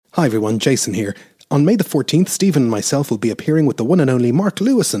Hi everyone, Jason here. On May the 14th, Stephen and myself will be appearing with the one and only Mark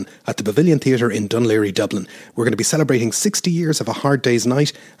Lewison at the Pavilion Theatre in Dunleary, Dublin. We're going to be celebrating 60 years of A Hard Day's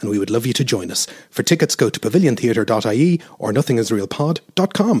Night, and we would love you to join us. For tickets, go to paviliontheatre.ie or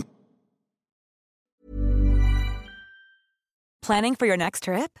nothingisrealpod.com. Planning for your next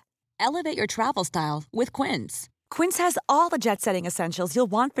trip? Elevate your travel style with Quince. Quince has all the jet-setting essentials you'll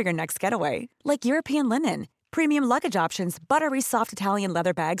want for your next getaway, like European linen, premium luggage options, buttery soft Italian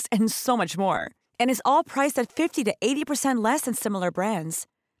leather bags, and so much more. And is all priced at 50 to 80% less than similar brands.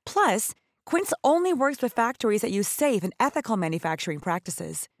 Plus, Quince only works with factories that use safe and ethical manufacturing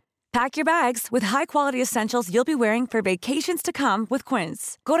practices. Pack your bags with high-quality essentials you'll be wearing for vacations to come with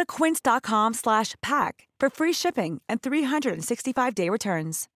Quince. Go to quince.com/pack for free shipping and 365-day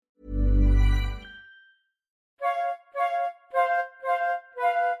returns.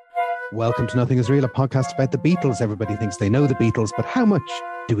 Welcome to Nothing Is Real, a podcast about the Beatles. Everybody thinks they know the Beatles, but how much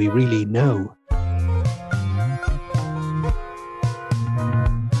do we really know?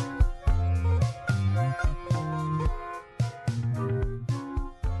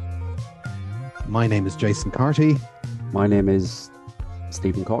 My name is Jason Carty. My name is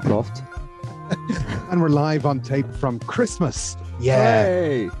Stephen Cockcroft. And we're live on tape from Christmas. Yeah.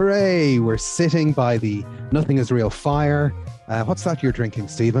 Hooray! Hooray! We're sitting by the Nothing Is Real fire. What's that you're drinking,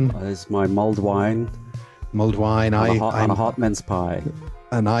 Stephen? It's my mulled wine. Mulled wine. And a hot mince pie.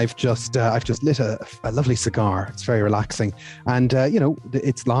 And I've just lit a lovely cigar. It's very relaxing. And,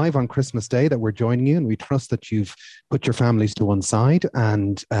 it's live on Christmas Day that we're joining you. And we trust that you've put your families to one side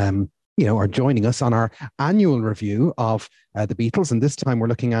and, are joining us on our annual review of the Beatles. And this time we're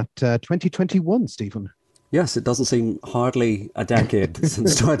looking at 2021, Stephen. Yes, it doesn't seem hardly a decade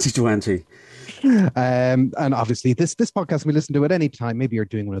since 2020. And obviously this podcast we listen to at any time. Maybe you're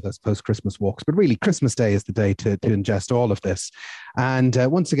doing one of those post-Christmas walks, but really Christmas Day is the day to ingest all of this. And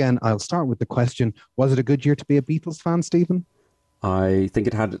once again, I'll start with the question, was it a good year to be a Beatles fan, Stephen? I think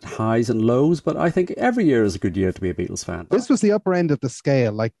it had highs and lows, but I think every year is a good year to be a Beatles fan. This was the upper end of the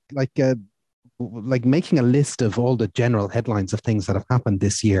scale, like making a list of all the general headlines of things that have happened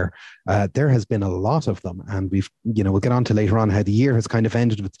this year. There has been a lot of them, and we'll get on to later on how the year has kind of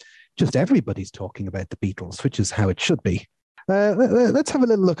ended with just everybody's talking about the Beatles, which is how it should be. Let's have a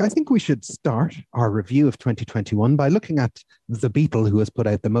little look. I think we should start our review of 2021 by looking at the Beatle who has put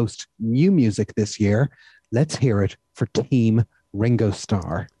out the most new music this year. Let's hear it for Team Ringo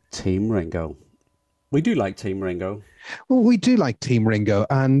Starr. Team Ringo. We do like Team Ringo. Well, we do like Team Ringo.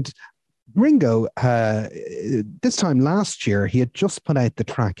 And Ringo, this time last year, he had just put out the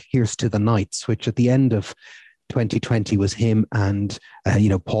track Here's to the Nights, which at the end of 2020 was him and,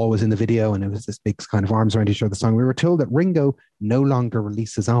 Paul was in the video, and it was this big kind of arms around each other song. We were told that Ringo no longer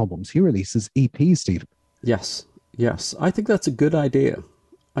releases albums. He releases EPs, Steve. Yes. I think that's a good idea.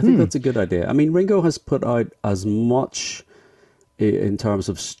 I mean, Ringo has put out as much in terms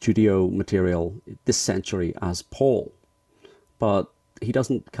of studio material this century as Paul, but he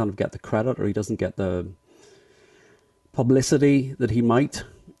doesn't kind of get the credit, or he doesn't get the publicity that he might,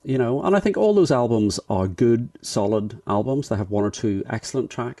 and I think all those albums are good, solid albums. They have one or two excellent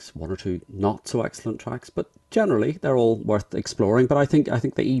tracks, one or two not so excellent tracks, but generally they're all worth exploring. But I think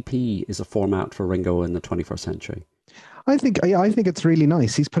the EP is a format for Ringo in the 21st century. I think it's really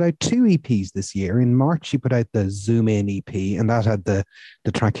nice. He's put out 2 EPs this year. In March, he put out the Zoom In EP, and that had the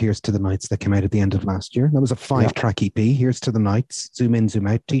track Here's to the Nights that came out at the end of last year. That was a 5-track EP. Here's to the Nights, Zoom In, Zoom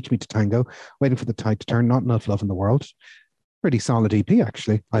Out, Teach Me to Tango, Waiting for the Tide to Turn, Not Enough Love in the World. Pretty solid EP,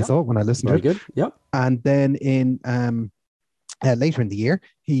 actually, I thought, when I listened to it. Very good, yeah. And then in later in the year,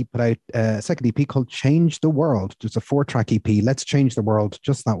 he put out a second EP called Change the World. Just a 4-track EP, Let's Change the World,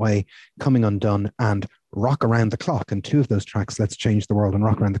 Just That Way, Coming Undone, and Rock Around the Clock. And 2 of those tracks, Let's Change the World and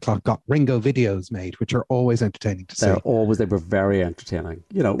Rock Around the Clock, got Ringo videos made, which are always entertaining to see. They were very entertaining.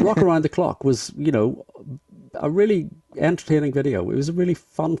 Rock Around the Clock was, a really entertaining video. It was a really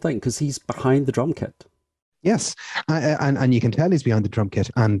fun thing because he's behind the drum kit. Yes, and you can tell he's behind the drum kit.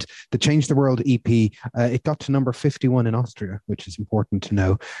 And the Change the World EP, it got to number 51 in Austria, which is important to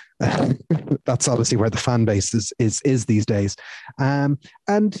know. That's obviously where the fan base is these days. And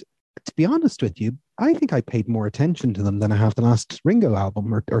to be honest with you, I think I paid more attention to them than I have the last Ringo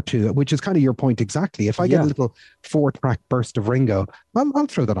album or 2, which is kind of your point exactly. If I get a little 4-track burst of Ringo, I'll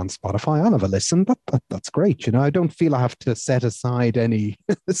throw that on Spotify. I'll have a listen. That's great. I don't feel I have to set aside any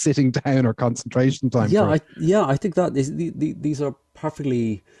sitting down or concentration time. I think that these are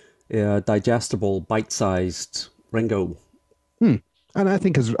perfectly digestible, bite-sized Ringo. And I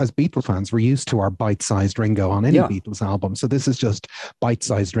think as Beatles fans, we're used to our bite-sized Ringo on any Beatles album. So this is just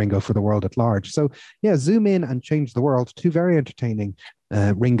bite-sized Ringo for the world at large. So yeah, Zoom In and Change the World, 2 very entertaining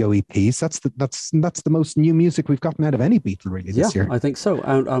Ringo EPs. That's the most new music we've gotten out of any Beatle really this year. I think so.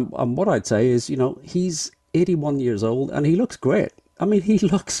 And what I'd say is, he's 81 years old and he looks great. I mean, he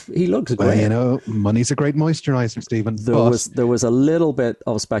looks great. Well, money's a great moisturizer, Stephen. There was a little bit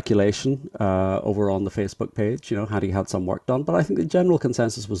of speculation over on the Facebook page, had he had some work done. But I think the general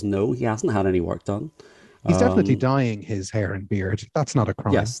consensus was no, he hasn't had any work done. He's definitely dyeing his hair and beard. That's not a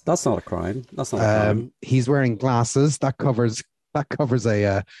crime. Yes, that's not a crime. That's not a crime. He's wearing glasses. That covers a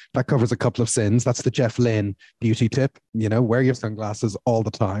couple of sins. That's the Jeff Lynne beauty tip. Wear your sunglasses all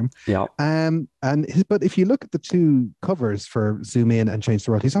the time. Yeah. But if you look at the two covers for Zoom In and Change the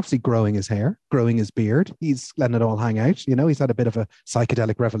World, he's obviously growing his hair, growing his beard. He's letting it all hang out. He's had a bit of a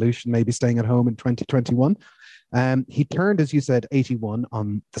psychedelic revolution, maybe staying at home in 2021. He turned, as you said, 81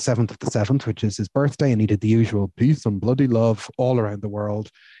 on the 7th of the 7th, which is his birthday, and he did the usual peace and bloody love all around the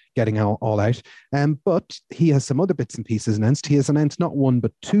world, getting all out. But he has some other bits and pieces announced. He has announced not one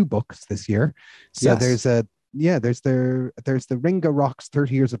but two books this year. So yes. there's the Ringo Rocks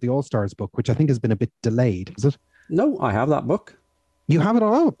 30 Years of the All-Stars book, which I think has been a bit delayed. Is it? No, I have that book. You have it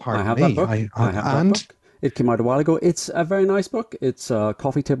on? Oh, pardon I have me. that book. I have that book. It came out a while ago. It's a very nice book. It's a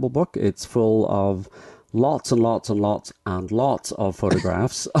coffee table book. It's full of lots and lots and lots and lots of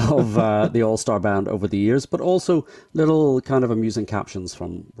photographs of the All-Star Band over the years, but also little kind of amusing captions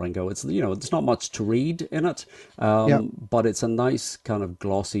from Ringo. It's there's not much to read in it, but it's a nice kind of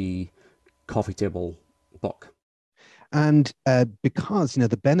glossy coffee table book. And because,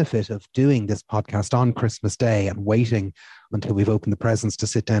 the benefit of doing this podcast on Christmas Day and waiting until we've opened the presents to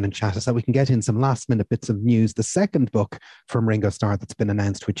sit down and chat is that we can get in some last minute bits of news. The second book from Ringo Starr that's been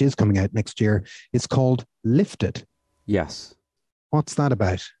announced, which is coming out next year, is called Lifted. Yes. What's that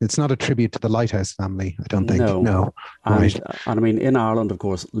about? It's not a tribute to the Lighthouse family, I don't think. No. Right. And I mean, in Ireland, of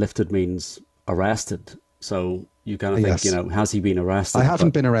course, lifted means arrested. So you kind of think, has he been arrested? I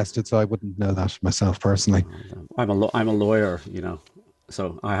haven't been arrested, so I wouldn't know that myself personally. I'm a lawyer,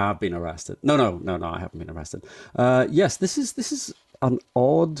 so I have been arrested. No, I haven't been arrested. Yes, this is an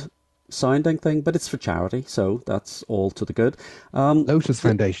odd sounding thing, but it's for charity, so that's all to the good. Lotus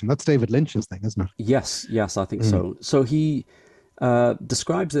Foundation, that's David Lynch's thing, isn't it? Yes, I think so. So he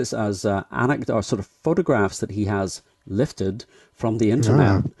describes this as anecdote or sort of photographs that he has lifted from the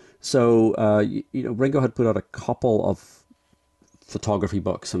internet. So, Ringo had put out a couple of photography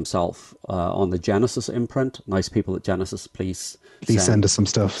books himself on the Genesis imprint. Nice people at Genesis, please send us some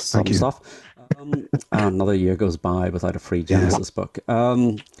stuff. Thank you. Another year goes by without a free Genesis book.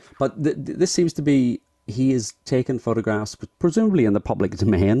 But this seems to be, he has taken photographs, presumably in the public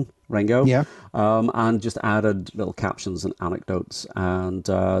domain, Ringo, and just added little captions and anecdotes. And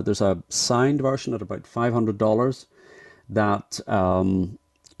there's a signed version at about $500 that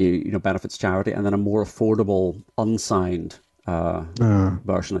benefits charity, and then a more affordable unsigned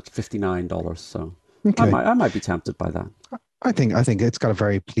version at $59. So I might be tempted by that. I think it's got a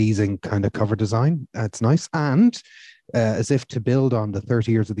very pleasing kind of cover design. It's nice. And as if to build on the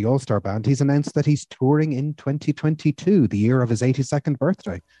 30 years of the All-Star Band, he's announced that he's touring in 2022, the year of his 82nd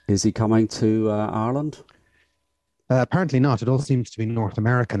birthday. Is he coming to Ireland? Apparently not. It all seems to be North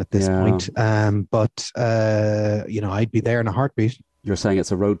American at this point. But I'd be there in a heartbeat. You're saying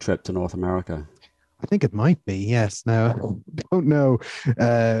it's a road trip to North America? I think it might be. Yes. No, don't know.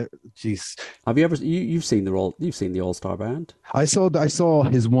 Jeez. Have you ever? You've seen the All-Star Band? I saw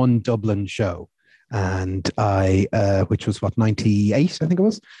his one Dublin show, and which was 98, I think it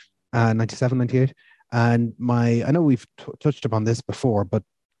was, 97, 98. And I know we've touched upon this before, but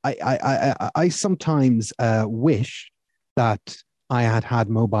I sometimes wish that I had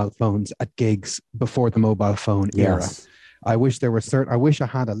mobile phones at gigs before the mobile phone era. I wish I wish I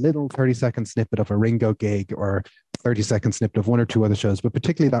had a little 30-second snippet of a Ringo gig or 30-second snippet of one or two other shows, but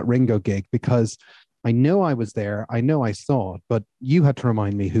particularly that Ringo gig, because I know I was there, I know I saw it, but you had to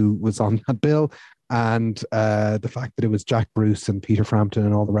remind me who was on that bill, and the fact that it was Jack Bruce and Peter Frampton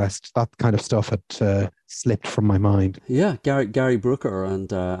and all the rest, that kind of stuff had slipped from my mind. Yeah, Gary Brooker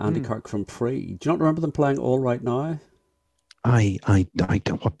and Andy Kirk from Free. Do you not remember them playing All Right Now? I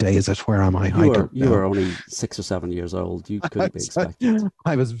don't. What day is it? Where am I? You were only 6 or 7 years old. You couldn't be expected.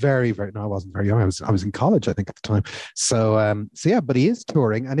 I was very, very. No, I wasn't very young. I was in college, I think, at the time. So yeah. But he is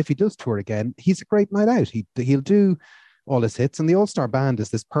touring, and if he does tour again, he's a great night out. He'll do all his hits, and the All-Star Band is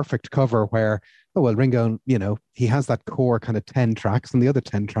this perfect cover where, Ringo, he has that core kind of 10 tracks, and the other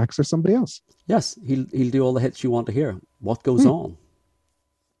 10 tracks are somebody else. Yes, he'll do all the hits you want to hear. What Goes On?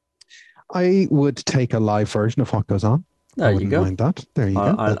 I would take a live version of What Goes On. There you go. Mind that. There you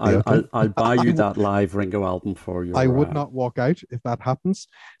go. I'll buy you that live Ringo album for you. I would not walk out if that happens.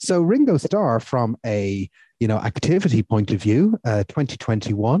 So Ringo Starr, from a activity point of view,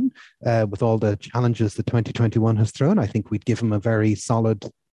 2021, with all the challenges that 2021 has thrown, I think we'd give him a very solid.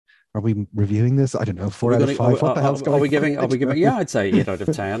 Are we reviewing this? I don't know. 4 out of 5. What the hell's going on? Are we giving? Yeah, I'd say 8 out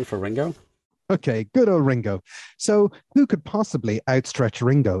of 10 for Ringo. Okay, good old Ringo. So who could possibly outstretch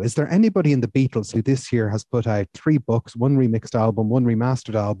Ringo? Is there anybody in the Beatles who this year has put out 3 books, 1 remixed album, 1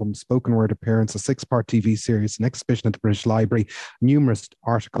 remastered album, spoken word appearance, a 6-part TV series, an exhibition at the British Library, numerous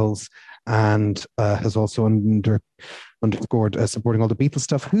articles, and has also underscored supporting all the Beatles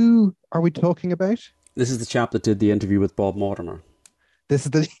stuff? Who are we talking about? This is the chap that did the interview with Bob Mortimer. This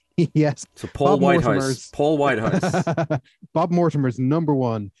is the yes. So Paul Whitehouse. Bob Mortimer's number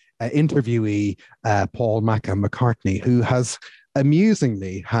one interviewee, Paul McCartney, who has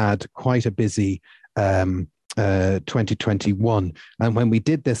amusingly had quite a busy 2021. And when we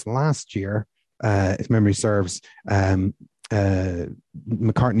did this last year, if memory serves, McCartney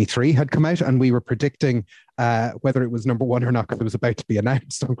 3 had come out, and we were predicting whether it was number one or not, because it was about to be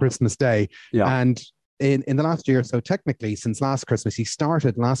announced on Christmas Day. Yeah. And in the last year, so technically since last Christmas, he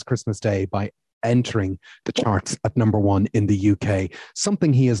started last Christmas Day by entering the charts at number 1 in the UK,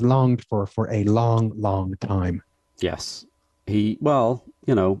 something he has longed for a long, long time. Yes.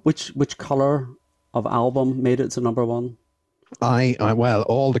 Which color of album made it to number 1? Well,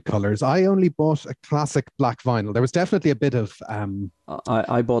 all the colors. I only bought a classic black vinyl. There was definitely a bit of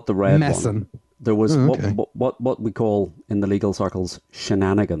I bought the red one. There was what we call in the legal circles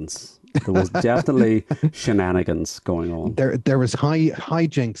shenanigans. There was definitely shenanigans going on. There was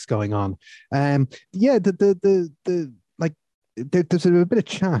hijinks going on. There's a bit of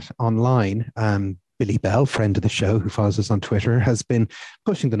chat online. Billy Bell, friend of the show, who follows us on Twitter, has been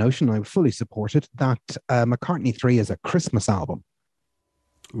pushing the notion, I fully support it, that McCartney 3 is a Christmas album.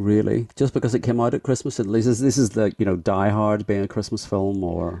 Really? Just because it came out at Christmas? At least this is the, Die Hard being a Christmas film,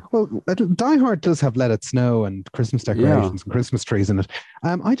 or? Well, Die Hard does have Let It Snow and Christmas decorations and Christmas trees in it.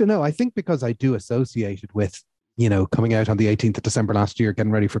 I don't know. I think because I do associate it with, coming out on the 18th of December last year,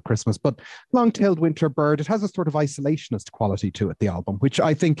 getting ready for Christmas. But Long-Tailed Winter Bird, it has a sort of isolationist quality to it, the album, which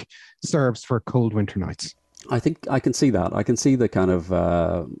I think serves for cold winter nights. I think I can see that. I can see the kind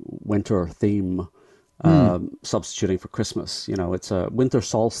of winter theme substituting for Christmas. It's a winter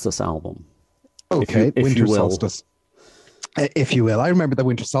solstice album. Okay, winter solstice. If you will. I remember the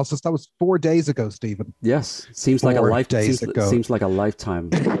winter solstice. That was 4 days ago, Stephen. Yes. Seems like a lifetime.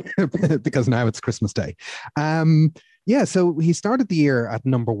 Because now it's Christmas Day. So he started the year at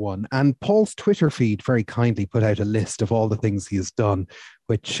number 1, and Paul's Twitter feed very kindly put out a list of all the things he has done,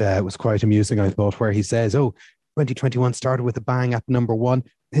 which was quite amusing, I thought, where he says, 2021 started with a bang at number 1.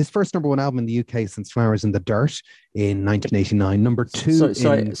 His first number 1 album in the UK since Flowers in the Dirt in 1989. Number 2.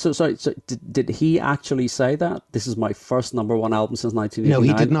 So did he actually say that? This is my first number 1 album since 1989?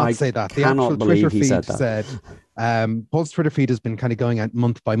 No, he did not say that. The actual Twitter feed said Paul's Twitter feed has been kind of going out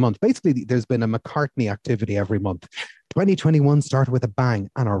month by month. Basically, there's been a McCartney activity every month. 2021 started with a bang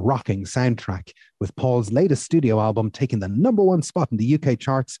and a rocking soundtrack, with Paul's latest studio album taking the number 1 spot in the UK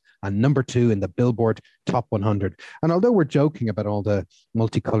charts and number 2 in the Billboard Top 100. And although we're joking about all the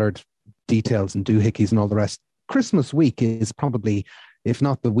multicolored details and doohickeys and all the rest, Christmas week is probably, if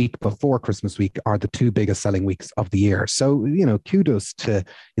not the week before Christmas week, are the 2 biggest selling weeks of the year. So, kudos to,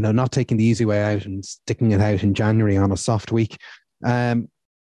 not taking the easy way out and sticking it out in January on a soft week.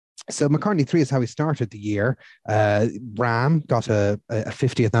 So McCartney 3 is how he started the year. Ram got a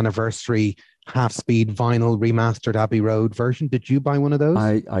 50th anniversary half-speed vinyl remastered Abbey Road version. Did you buy one of those?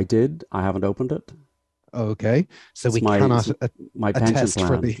 I did. I haven't opened it. Okay. So it's we cannot my pension attest plan.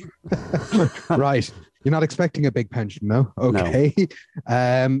 for the... Right. You're not expecting a big pension, no? Okay.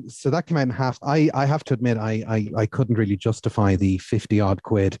 No. So that came out in half. I have to admit, I couldn't really justify the 50-odd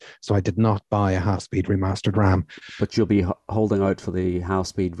quid, so I did not buy a half-speed remastered RAM. But you'll be holding out for the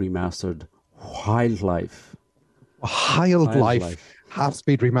half-speed remastered Wildlife. Wildlife.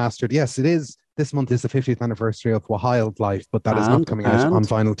 Half-speed remastered. Yes, it is. This month is the 50th anniversary of Wildlife, but that is not coming out on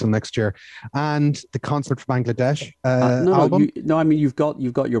vinyl till next year. And the Concert for Bangladesh album. You've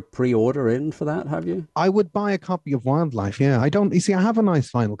got your pre-order in for that, have you? I would buy a copy of Wildlife. Yeah, I don't. You see, I have a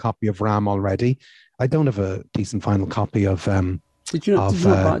nice vinyl copy of Ram already. I don't have a decent vinyl copy of. Did you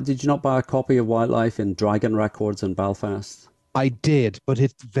not buy a copy of Wildlife in Dragon Records in Belfast? I did, but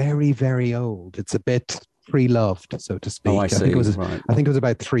it's very, very old. It's a bit pre-loved, so to speak. Oh, I see. I think it was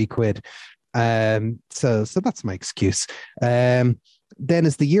about £3. So that's my excuse. Then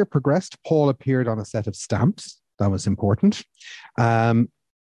as the year progressed, Paul appeared on a set of stamps. That was important.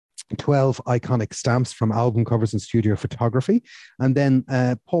 12 iconic stamps from album covers and studio photography. And then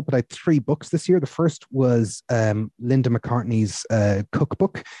Paul put out 3 books this year. The first was Linda McCartney's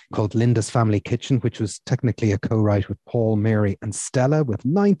cookbook called Linda's Family Kitchen, which was technically a co-write with Paul, Mary, and Stella, with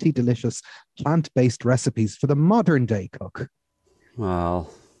 90 delicious plant-based recipes for the modern day cook. Well,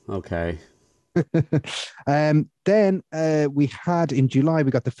 okay. Then we had in July,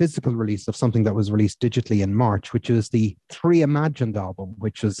 we got the physical release of something that was released digitally in March, which was the 3 Imagined album,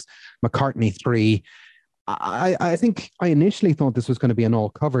 which was McCartney 3. I think I initially thought this was going to be an all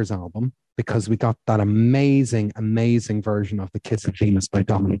covers album because we got that amazing version of the Kiss of Venus by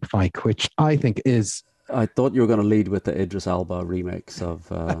Dominic Fike, which I think is... I thought you were going to lead with the Idris Elba remix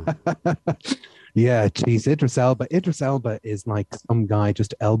of... Yeah, geez, Idris Elba. Idris Elba is like some guy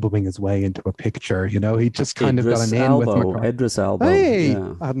just elbowing his way into a picture. You know, he just kind of got an in with McCartney. Idris Elba. Hey,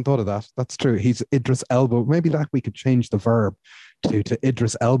 yeah. I hadn't thought of that. That's true. He's Idris Elba. Maybe that we could change the verb to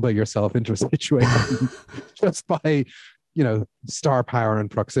Idris Elba yourself into a situation just by, you know, star power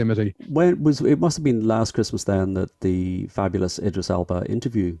and proximity. When was it? Must have been last Christmas then that the fabulous Idris Elba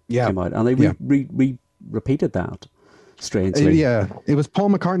interview came out, and they repeated that. Strangely. Yeah, it was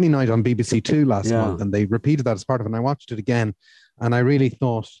Paul McCartney night on BBC Two last month, and they repeated that as part of it. And I watched it again, and I really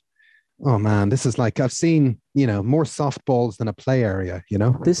thought, oh man, this is like, I've seen, you know, more softballs than a play area, you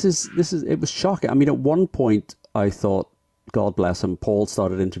know? This is, it was shocking. I mean, at one point I thought, God bless him, Paul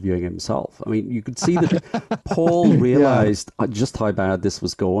started interviewing himself. I mean, you could see that Paul realized just how bad this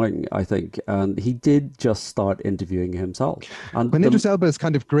was going, I think, and he did just start interviewing himself. And when Idris Elba is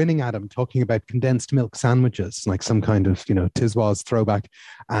kind of grinning at him, talking about condensed milk sandwiches, like some kind of, you know, Tiswas throwback,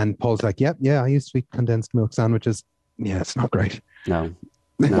 and Paul's like, yeah, I used to eat condensed milk sandwiches. Yeah, it's not great. No.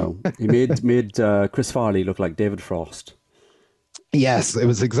 He made Chris Farley look like David Frost. Yes, it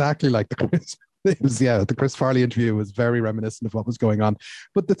was exactly like the Chris. The Chris Farley interview was very reminiscent of what was going on.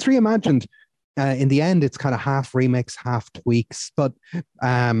 But the 3 Imagined, in the end, it's kind of half remix, half tweaks. But, you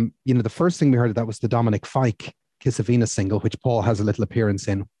know, the first thing we heard of that was the Dominic Fike Kiss of Venus single, which Paul has a little appearance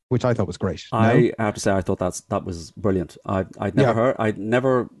in, which I thought was great. I have to say, I thought that was brilliant. I'd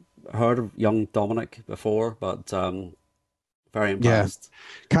never heard of young Dominic before, but very impressed.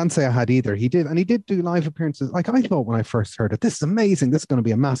 Yeah, can't say I had either. He did do live appearances. Like, I thought when I first heard it, this is amazing. This is going to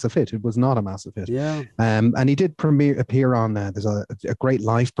be a massive hit. It was not a massive hit. Yeah. And he did appear on. There's a great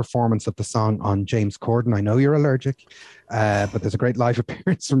live performance of the song on James Corden. I know you're allergic, but there's a great live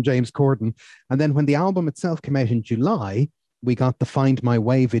appearance from James Corden. And then when the album itself came out in July, we got the Find My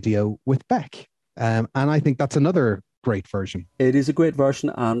Way video with Beck. And I think that's another great version. It is a great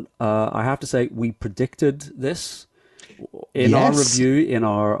version, and I have to say, we predicted this. In our review, in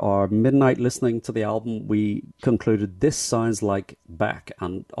our midnight listening to the album, we concluded this sounds like Beck,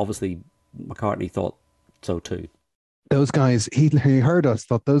 and obviously McCartney thought so too. Those guys, he heard us,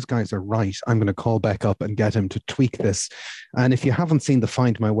 thought those guys are right. I'm going to call Beck up and get him to tweak this. And if you haven't seen the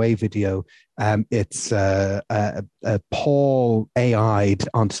Find My Way video, it's Paul AI'd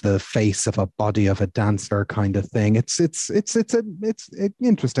onto the face of a body of a dancer kind of thing. It's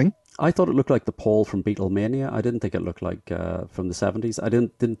interesting. I thought it looked like the Paul from Beatlemania. I didn't think it looked like from the 70s. I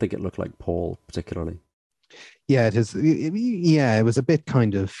didn't think it looked like Paul particularly. Yeah, it is. Yeah, it was a bit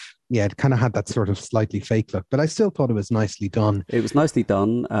kind of, it kind of had that sort of slightly fake look, but I still thought it was nicely done. It was nicely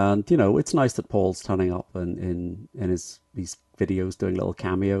done, and you know, it's nice that Paul's turning up in these videos doing little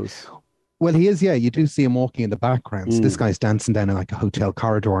cameos. Well, he is, you do see him walking in the background. So this guy's dancing down in like a hotel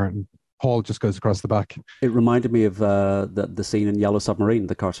corridor, and Paul just goes across the back. It reminded me of the scene in Yellow Submarine,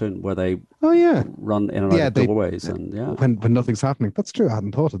 the cartoon, where they run in and out of doorways. And when nothing's happening. That's true. I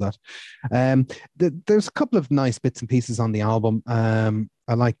hadn't thought of that. There's a couple of nice bits and pieces on the album.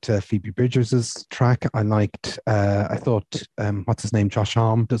 I liked Phoebe Bridgers' track. I thought, what's his name? Josh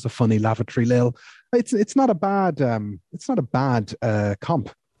Homme does a funny lavatory lil. It's not a bad comp.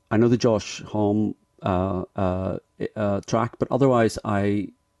 I know the Josh Homme track, but otherwise I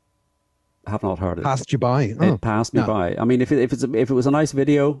have not heard it. Passed you by. It passed me by. I mean, if it was a nice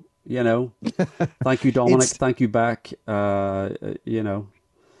video, you know, thank you, Dominic. Thank you, Beck. You know.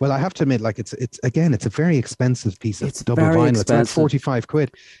 Well, I have to admit, like it's a very expensive piece of double vinyl. It's about 45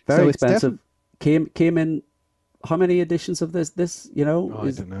 quid. Very expensive. Came in. How many editions of this? You know, I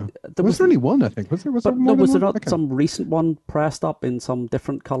don't know. There was only one, I think. Was there? Was there not some recent one pressed up in some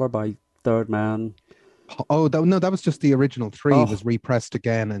different color by Third Man? Oh no, that was just the original 3. It was repressed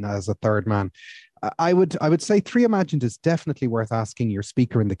again and as a Third Man. I would say 3 Imagined is definitely worth asking your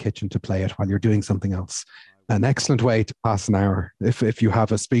speaker in the kitchen to play it while you're doing something else. An excellent way to pass an hour if you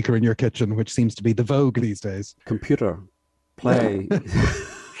have a speaker in your kitchen, which seems to be the vogue these days. Computer, play.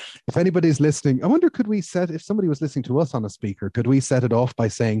 If anybody's listening, I wonder, if somebody was listening to us on a speaker, could we set it off by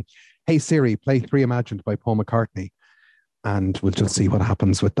saying, "Hey Siri, play Reimagined by Paul McCartney," and we'll just see what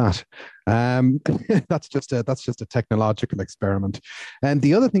happens with that. That's just a technological experiment. And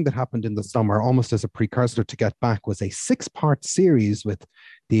the other thing that happened in the summer, almost as a precursor to Get Back, was a 6-part series with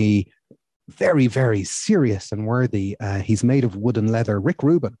the very, very serious and worthy, he's made of wood and leather, Rick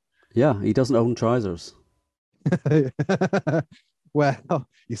Rubin. Yeah, he doesn't own trousers. Well,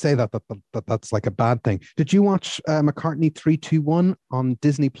 you say that's like a bad thing. Did you watch McCartney 321 on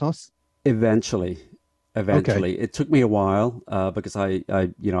Disney Plus? Eventually. Okay. It took me a while because I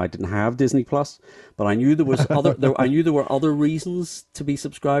didn't have Disney Plus, but I knew there was I knew there were other reasons to be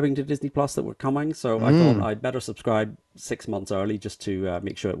subscribing to Disney Plus that were coming, so I thought I'd better subscribe 6 months early just to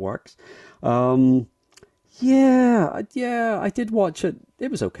make sure it works. Yeah, I did watch it.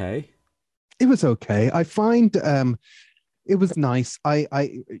 It was okay. It was okay. I find it was nice.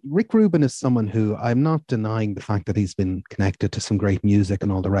 Rick Rubin is someone who, I'm not denying the fact that he's been connected to some great music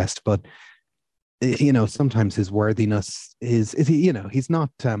and all the rest, but sometimes his worthiness is he's not.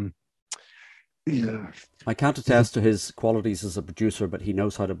 I can't attest to his qualities as a producer, but he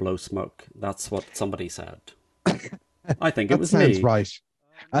knows how to blow smoke. That's what somebody said. I think it was me. Sounds right.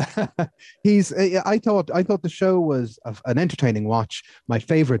 I thought the show was an entertaining watch. My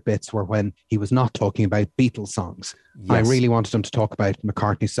favorite bits were when he was not talking about Beatles songs. Yes. I really wanted him to talk about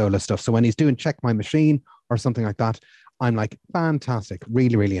McCartney solo stuff. So when he's doing Check My Machine or something like that, I'm like, fantastic,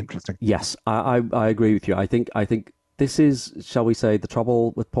 really, really interesting. Yes, I agree with you. I think this is, shall we say, the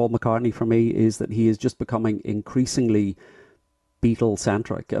trouble with Paul McCartney for me is that he is just becoming increasingly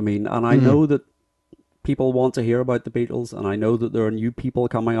Beatle-centric. I mean, and I know that people want to hear about the Beatles, and I know that there are new people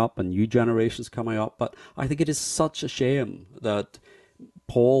coming up and new generations coming up, but I think it is such a shame that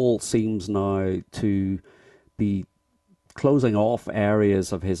Paul seems now to be closing off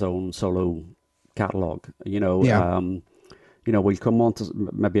areas of his own solo catalogue. We'll come on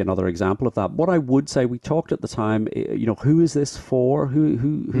to maybe another example of that. What I would say, we talked at the time, who is this for?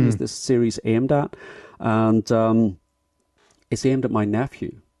 Who is this series aimed at? And it's aimed at my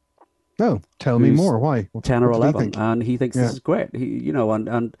nephew. Oh, tell me more. Why? 10 or 11, and he thinks this is great.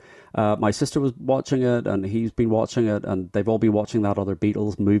 My sister was watching it, and he's been watching it, and they've all been watching that other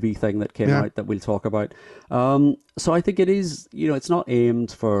Beatles movie thing that came out that we'll talk about. So I think it is, it's not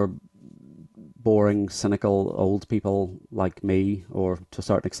aimed for boring, cynical old people like me, or to a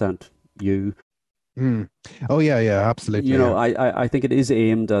certain extent, you. Oh yeah, absolutely. I think it is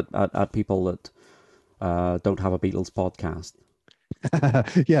aimed at people that don't have a Beatles podcast.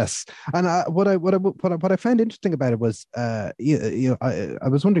 Yes, and what I found interesting about it was, I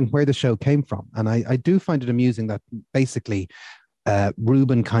was wondering where the show came from, and I do find it amusing that basically,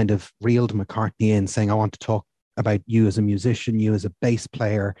 Rubin kind of reeled McCartney in, saying, "I want to talk about you as a musician, you as a bass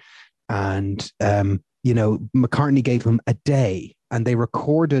player," and McCartney gave him a day, and they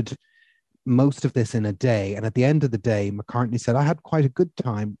recorded most of this in a day. And at the end of the day, McCartney said, "I had quite a good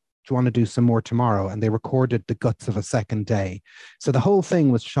time. Do you want to do some more tomorrow?" And they recorded the guts of a second day. So the whole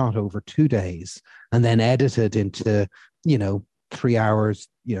thing was shot over 2 days and then edited into, 3 hours,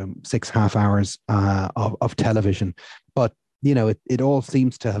 6.5 hours of television. But, it all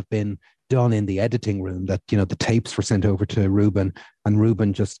seems to have been done in the editing room, that, the tapes were sent over to Rubin, and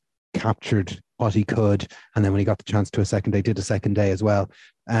Rubin just captured what he could. And then when he got the chance to a second day, did a second day as well.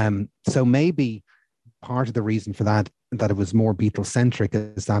 So maybe part of the reason for that it was more Beatles centric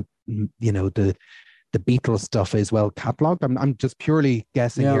is that, the Beatles stuff is well catalogued. I'm just purely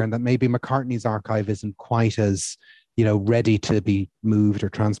guessing here, and that maybe McCartney's archive isn't quite as, ready to be moved or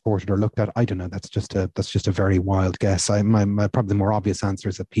transported or looked at. I don't know. That's just a very wild guess. My probably more obvious answer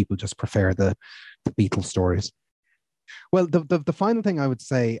is that people just prefer the Beatles stories. Well, the final thing I would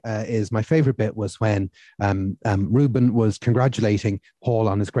say is my favorite bit was when Rubin was congratulating Paul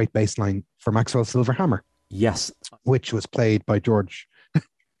on his great bass line for Maxwell Silver Hammer. Yes. Which was played by George.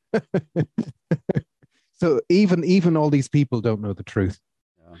 So even all these people don't know the truth.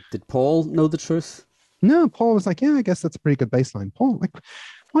 Did Paul know the truth? No, Paul was like, yeah, I guess that's a pretty good bass line. Paul, like,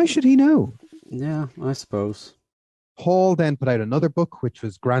 why should he know? Yeah, I suppose. Paul then put out another book, which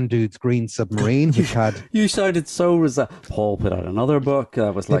was Granddude's Green Submarine, which had... You sounded so... Paul put out another book. I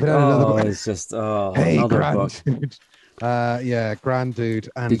was like, it's just... hey, another book. Yeah, Granddude.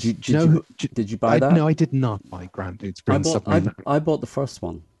 And did you buy that? No, I did not buy Granddude's Green Submarine. I bought the first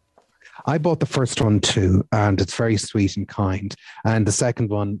one. I bought the first one too, and it's very sweet and kind. And the second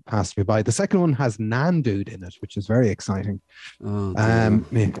one passed me by. The second one has Nandude in it, which is very exciting. Oh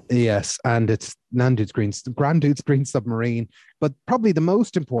dear. Yes, and it's Grandude's Green Submarine. But probably the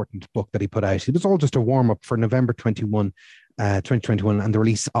most important book that he put out. It was all just a warm up for November 2021, and the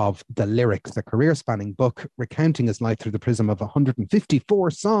release of The Lyrics, a career-spanning book recounting his life through the prism of 154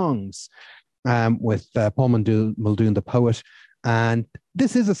 songs, with Paul Muldoon, the poet. And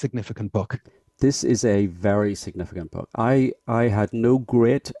this is a significant book. This is a very significant book. I had no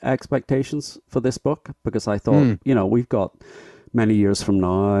great expectations for this book because I thought, we've got many years from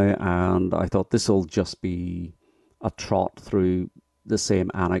now, and I thought this will just be a trot through the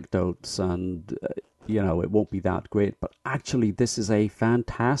same anecdotes, and it won't be that great. But actually, this is a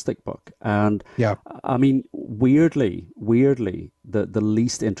fantastic book, and yeah, I mean, weirdly, the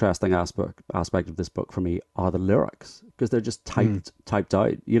least interesting aspect of this book for me are the lyrics, because they're just typed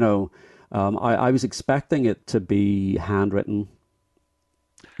out. I was expecting it to be handwritten,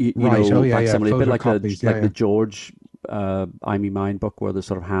 right? Oh yeah, facsimile, a bit like the George I'm Mine book, where there's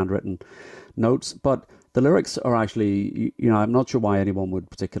sort of handwritten notes. But the lyrics are actually, I'm not sure why anyone would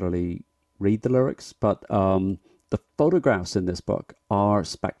particularly read the lyrics, but the photographs in this book are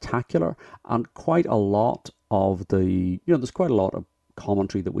spectacular, and quite a lot of there's quite a lot of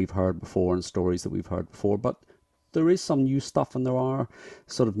commentary that we've heard before and stories that we've heard before, but there is some new stuff, and there are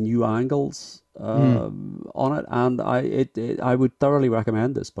sort of new angles on it, and I would thoroughly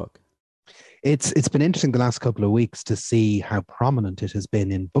recommend this book. It's been interesting the last couple of weeks to see how prominent it has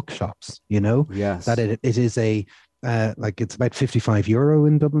been in bookshops. Yes, that it is a it's about €55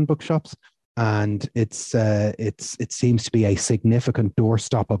 in Dublin bookshops, and it seems to be a significant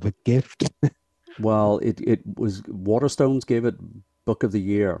doorstop of a gift. Well, it was Waterstones gave it Book of the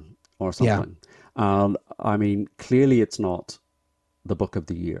Year or something. Yeah. I mean, clearly it's not the Book of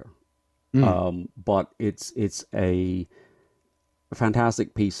the Year, but it's a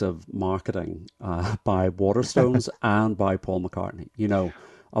fantastic piece of marketing by Waterstones and by Paul McCartney.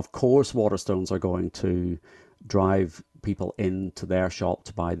 Of course, Waterstones are going to drive people into their shop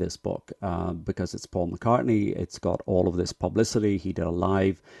to buy this book because it's Paul McCartney. It's got all of this publicity. He did a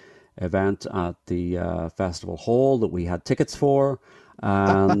live event at the festival hall that we had tickets for,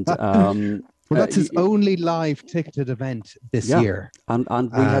 and well, that's his only live ticketed event this year, and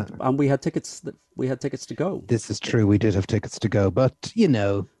we had tickets. We had tickets to go. This is true. We did have tickets to go, but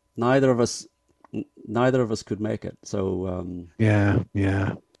neither of us could make it. So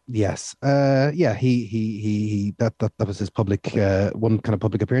yes, he that was his public one kind of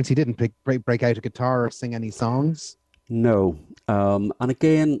public appearance. He didn't break out a guitar or sing any songs. No, and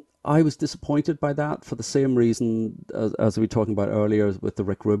again, I was disappointed by that for the same reason as we were talking about earlier with the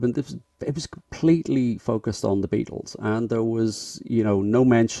Rick Rubin. It was completely focused on the Beatles, and there was, no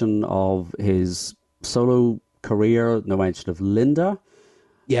mention of his solo career, no mention of Linda,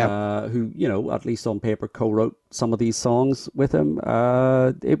 who, at least on paper, co-wrote some of these songs with him.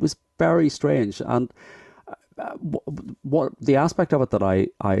 It was very strange, and what the aspect of it that I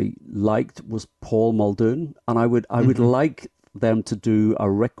liked was Paul Muldoon, and I would like them to do a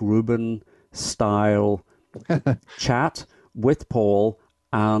Rick Rubin style chat with Paul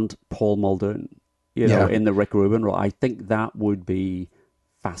and Paul Muldoon, in the Rick Rubin role. I think that would be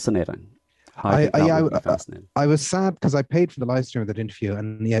fascinating. I was sad because I paid for the live stream of that interview,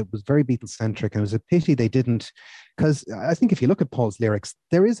 and it was very Beatles centric, and it was a pity they didn't, because I think if you look at Paul's lyrics,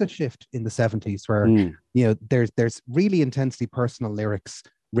 there is a shift in the 70s where there's really intensely personal lyrics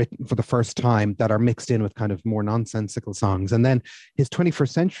written for the first time that are mixed in with kind of more nonsensical songs, and then his 21st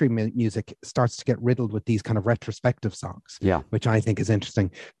century music starts to get riddled with these kind of retrospective songs, which I think is interesting.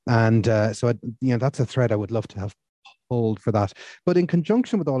 And so that's a thread I would love to have pulled for that. But in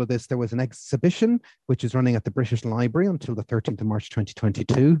conjunction with all of this, there was an exhibition which is running at the British Library until the 13th of March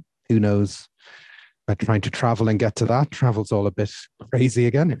 2022. Who knows about trying to travel and get to that? Travel's all a bit crazy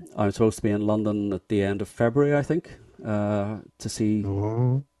again. I'm supposed to be in London at the end of February, I think, to see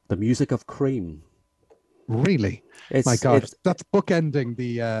the music of Cream. Really? My God, that's bookending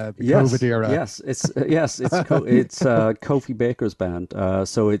the COVID era. Yes, it's Kofi Baker's band.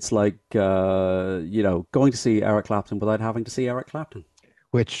 So it's like going to see Eric Clapton without having to see Eric Clapton,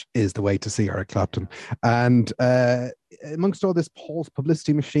 which is the way to see Eric Clapton. And amongst all this, Paul's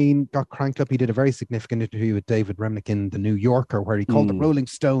publicity machine got cranked up. He did a very significant interview with David Remnick in The New Yorker, where he called the Rolling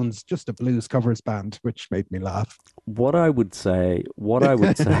Stones just a blues covers band, which made me laugh. What I would say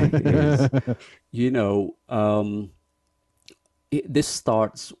is, this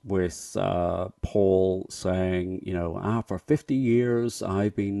starts with Paul saying, for 50 years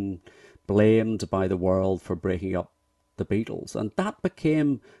I've been blamed by the world for breaking up the Beatles, and that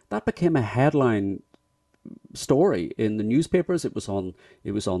became a headline story in the newspapers. It was on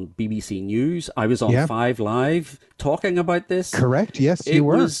BBC News. I was on Yeah. Five Live talking about this. Correct. Yes, you It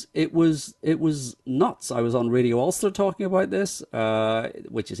were. was nuts. I was on Radio Ulster talking about this,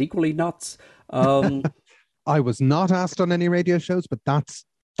 which is equally nuts. I was not asked on any radio shows, but that's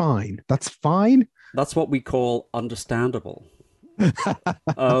fine. That's fine. That's what we call understandable.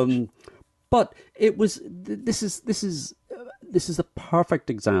 But it was. This is a perfect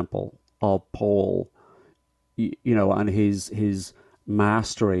example of Paul, and his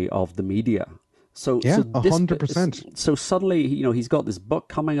mastery of the media. So Yeah, so this 100%. So suddenly, he's got this book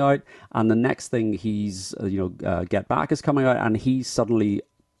coming out, and the next thing he's Get Back is coming out, and he's suddenly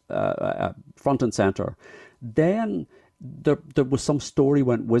front and center. Then there was some story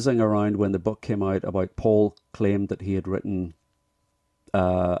went whizzing around when the book came out about Paul claimed that he had written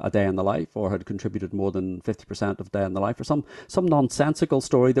A Day in the Life, or had contributed more than 50% of Day in the Life, or some nonsensical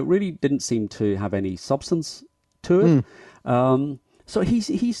story that really didn't seem to have any substance to it. So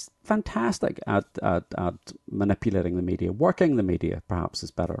he's fantastic at manipulating the media, working the media. Perhaps is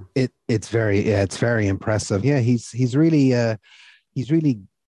better. It's very impressive. Yeah, he's really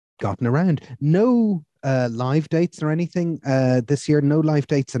gotten around. No live dates or anything this year. No live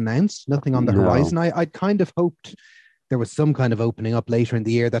dates announced. Nothing on the horizon. I kind of hoped there was some kind of opening up later in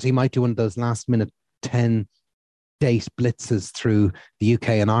the year that he might do one of those last minute 10 date blitzes through the UK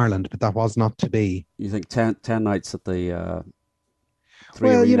and Ireland, but that was not to be. You think 10 nights at the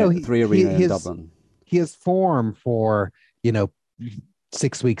Three Arena in Dublin? He has form for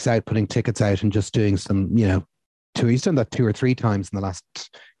 6 weeks out, putting tickets out and just doing some tour. He's done that 2 or 3 times in the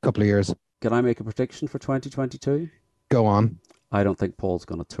last couple of years. Can I make a prediction for 2022? Go on. I don't think Paul's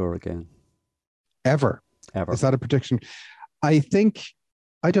going to tour again. Ever. Is that a prediction? I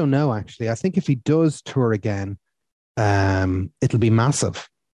don't know, actually. I think if he does tour again, it'll be massive.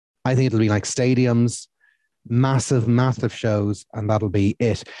 I think it'll be like stadiums, massive shows, and that'll be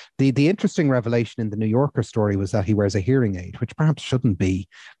it. The interesting revelation in the New Yorker story was that he wears a hearing aid, which perhaps shouldn't be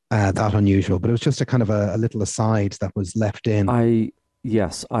that unusual, but it was just a kind of a little aside that was left in. I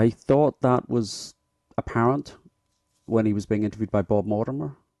thought that was apparent when he was being interviewed by Bob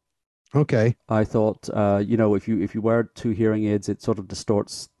Mortimer. Okay. I thought, if you wear 2 hearing aids, it sort of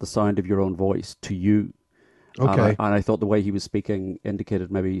distorts the sound of your own voice to you. Okay. And I thought the way he was speaking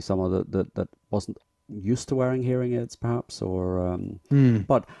indicated maybe someone that wasn't used to wearing hearing aids, perhaps, or.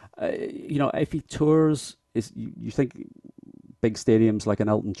 But if he tours, you think big stadiums like an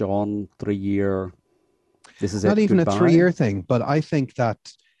Elton John 3-year? This is not it, even goodbye? a 3-year thing, but I think that,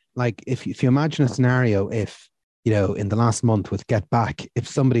 like, if you imagine a scenario, if in the last month with Get Back, if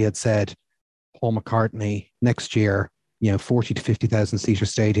somebody had said Paul McCartney next year, 40 to 50,000 seater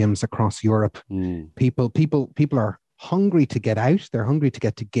stadiums across Europe, people are hungry to get out. They're hungry to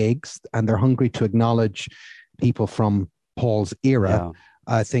get to gigs, and they're hungry to acknowledge people from Paul's era. Yeah.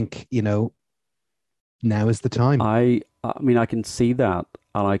 I think, now is the time. I mean, I can see that,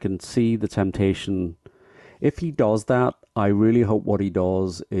 and I can see the temptation. If he does that, I really hope what he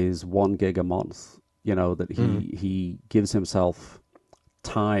does is 1 gig a month. That he gives himself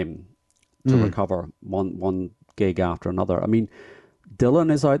time to recover one gig after another. I mean,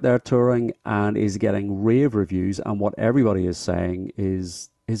 Dylan is out there touring and is getting rave reviews, and what everybody is saying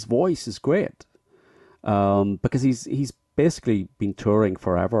is his voice is great, because he's basically been touring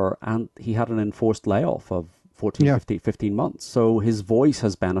forever, and he had an enforced layoff of 15 months. So his voice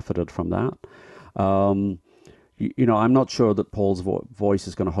has benefited from that. I'm not sure that Paul's voice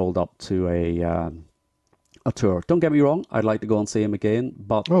is going to hold up to a tour. Don't get me wrong, I'd like to go and see him again,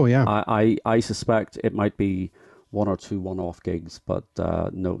 but I suspect it might be 1 or 2 one-off gigs, but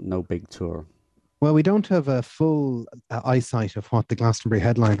no big tour. Well, we don't have a full eyesight of what the Glastonbury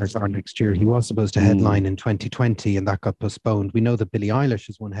headliners are next year. He was supposed to headline in 2020, and that got postponed. We know that Billie Eilish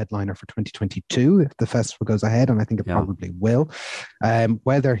is one headliner for 2022 if the festival goes ahead, and I think it probably will.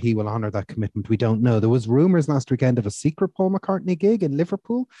 Whether he will honour that commitment, we don't know. There was rumours last weekend of a secret Paul McCartney gig in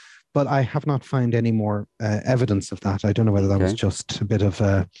Liverpool, but I have not found any more evidence of that. I don't know whether that was just a bit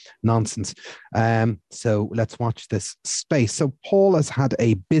of nonsense. So let's watch this space. So Paul has had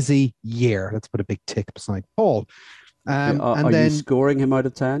a busy year. Let's put a big tick beside Paul. Are you scoring him out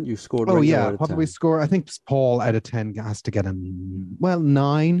of 10? You scored. Oh yeah, what do we score? I think Paul out of 10 has to get a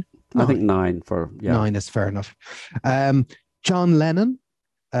 9. I think 9 9 is fair enough. John Lennon.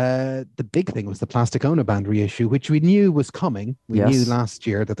 The big thing was the Plastic Ono Band reissue, which we knew was coming. We knew last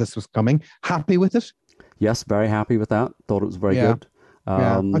year that this was coming. Happy with it? Yes, very happy with that. Thought it was very good.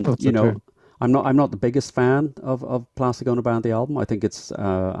 I thought so too. I'm not the biggest fan of Plastic Ono Band, the album. I think it's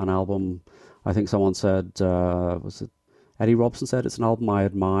an album. I think someone said was it Eddie Robson said it's an album I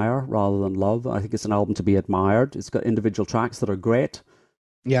admire rather than love. I think it's an album to be admired. It's got individual tracks that are great.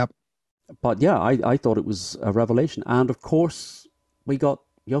 Yeah. But yeah, I thought it was a revelation. And of course, we got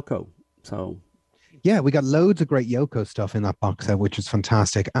Yoko. So yeah, we got loads of great Yoko stuff in that box set, which is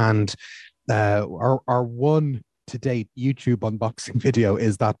fantastic. And our one to date YouTube unboxing video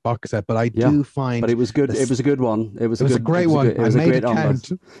is that box set. But I do find, but it was good. It was a good one. It was a great one. It was a great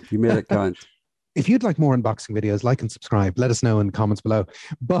count. You made it count. If you'd like more unboxing videos, like and subscribe. Let us know in the comments below.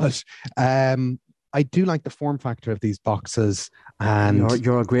 But I do like the form factor of these boxes, and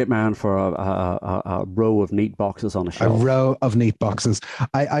you're a great man for a row of neat boxes on a shelf. A row of neat boxes.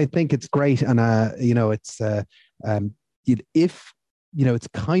 I think it's great, and it's if it's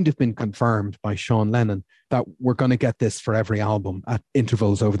kind of been confirmed by Sean Lennon that we're going to get this for every album at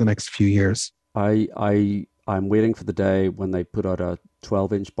intervals over the next few years. I'm waiting for the day when they put out a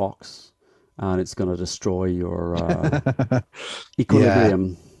 12-inch box, and it's going to destroy your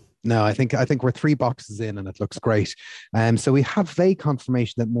equilibrium. Yeah. No, I think we're 3 boxes in and it looks great. So we have vague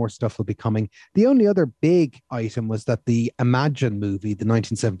confirmation that more stuff will be coming. The only other big item was that the Imagine movie, the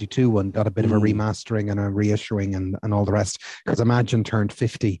 1972 one, got a bit of a remastering and a reissuing and all the rest, because Imagine turned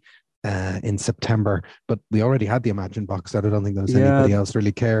 50 in September, but we already had the Imagine box set. I don't think there was anybody else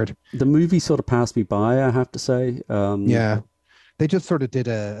really cared. The movie sort of passed me by, I have to say. Yeah. They just sort of did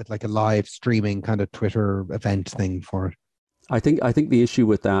a live streaming kind of Twitter event thing for it. I think the issue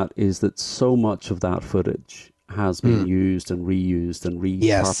with that is that so much of that footage has been used and reused and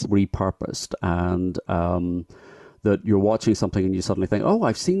repurposed, and that you're watching something and you suddenly think, oh,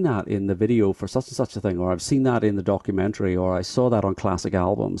 I've seen that in the video for such and such a thing, or I've seen that in the documentary, or I saw that on classic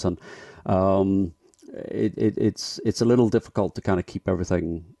albums, and it's a little difficult to kind of keep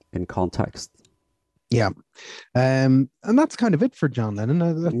everything in context. Yeah. And that's kind of it for John Lennon.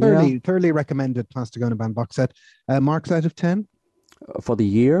 A thoroughly recommended Plastic Ono Band box set. Marks out of 10? For the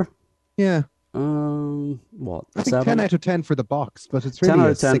year? Yeah. What? I think 10 out of 10 for the box, but it's 10 really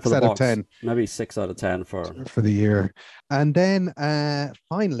out of 10 6 for the out box. of 10. Maybe 6 out of 10 for the year. And then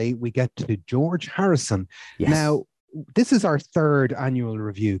finally, we get to George Harrison. Yes. Now, this is our 3rd annual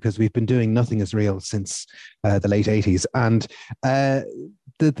review because we've been doing Nothing Is Real since the late 80s. And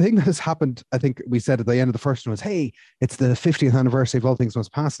the thing that has happened, I think we said at the end of the first one was, hey, it's the 50th anniversary of All Things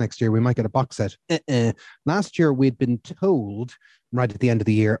Must Pass next year. We might get a box set. Last year, we'd been told right at the end of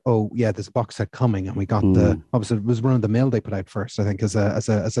the year, oh, yeah, there's a box set coming. And we got obviously it was Run of the Mill they put out first, I think, as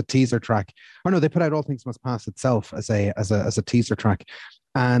a teaser track. Or no, they put out All Things Must Pass itself as a teaser track.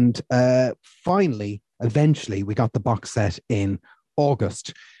 And finally, eventually, we got the box set in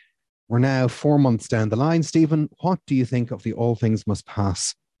August. We're now 4 months down the line. Stephen, what do you think of the All Things Must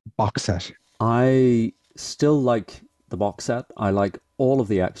Pass box set? I still like the box set. I like all of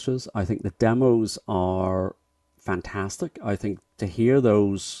the extras. I think the demos are fantastic. I think to hear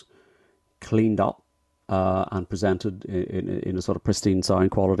those cleaned up and presented in a sort of pristine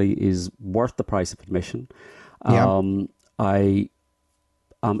sound quality is worth the price of admission. I'm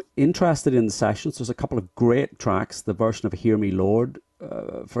interested in the sessions. There's a couple of great tracks. The version of Hear Me Lord,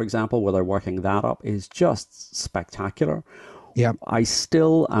 for example, where they're working that up, is just spectacular. Yeah. I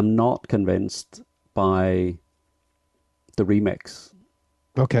still am not convinced by the remix.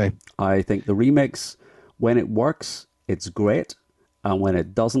 Okay. I think the remix, when it works, it's great. And when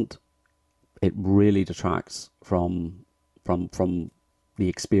it doesn't, it really detracts from the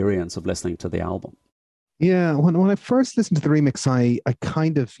experience of listening to the album. Yeah, when I first listened to the remix, I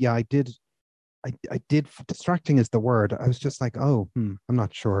kind of, I did, distracting is the word. I was just like, oh, I'm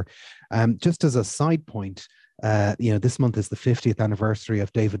not sure. Just as a side point, this month is the 50th anniversary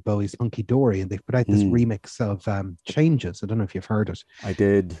of David Bowie's Hunky Dory, and they've put out this remix of Changes. I don't know if you've heard it. I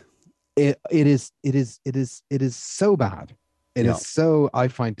did. It is so bad. It is so, I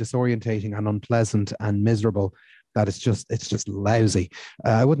find, disorientating and unpleasant and miserable that it's just lousy.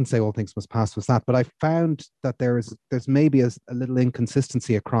 I wouldn't say All Things Must Pass was that, but I found that there's maybe a little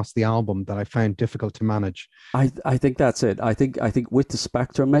inconsistency across the album that I found difficult to manage. I think that's it. I think with the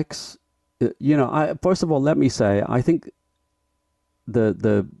Spector mix, first of all, let me say, I think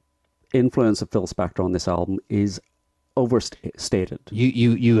the influence of Phil Spector on this album is overstated.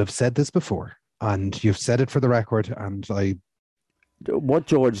 You have said this before, and you've said it for the record, and what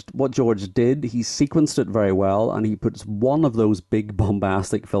George did, he sequenced it very well, and he puts one of those big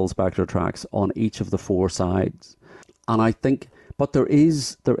bombastic Phil Spector tracks on each of the 4 sides. And I think, but there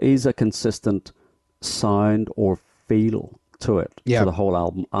is a consistent sound or feel to it for the whole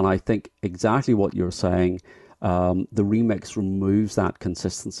album. And I think exactly what you're saying, the remix removes that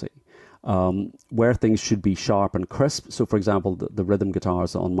consistency. where things should be sharp and crisp. So, for example, the rhythm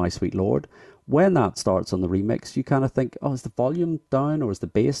guitars on My Sweet Lord, when that starts on the remix, you kind of think, oh, is the volume down, or is the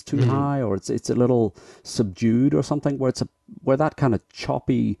bass too high, or it's a little subdued or something, where that kind of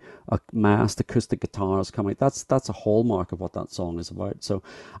choppy massed acoustic guitars come out. That's a hallmark of what that song is about. So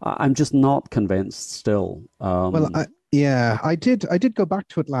I'm just not convinced still. Yeah, I did go back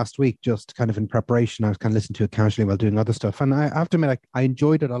to it last week, just kind of in preparation. I was kind of listening to it casually while doing other stuff, and I have to admit, I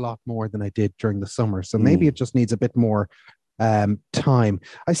enjoyed it a lot more than I did during the summer. So maybe it just needs a bit more time.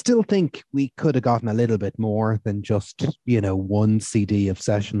 I still think we could have gotten a little bit more than just, one CD of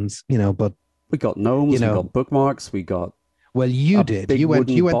sessions, but we got gnomes, we got bookmarks, we got. Well, you did. You went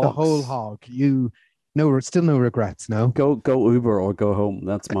the box. whole hog. Still no regrets, no? Go Uber or go home.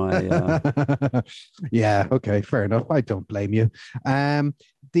 That's my Yeah, okay, fair enough. I don't blame you.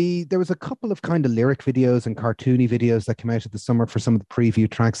 There was a couple of kind of lyric videos and cartoony videos that came out of the summer for some of the preview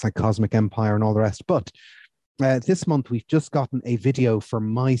tracks like Cosmic Empire and all the rest. But this month we've just gotten a video for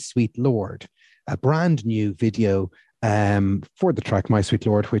My Sweet Lord, a brand new video for the track My Sweet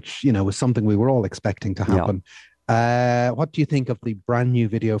Lord, which was something we were all expecting to happen. Yeah. What do you think of the brand new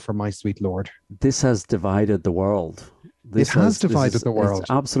video for My Sweet Lord? This has divided the world. It has divided the world. It's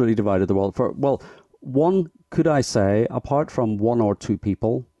absolutely divided the world. One, could I say, apart from one or two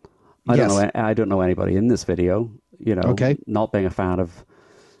people, I don't know anybody in this video. Okay. Not being a fan of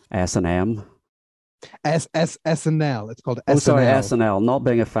S&M. SNL. It's called SNL. Oh, sorry, SNL. Not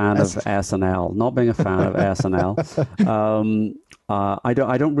being a fan of SNL. Not being a fan of SNL. I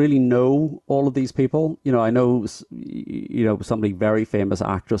don't really know all of these people. I know, somebody very famous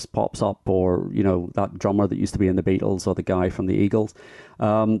actress pops up, or that drummer that used to be in the Beatles, or the guy from the Eagles.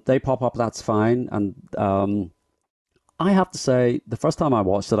 They pop up. That's fine. And I have to say, the first time I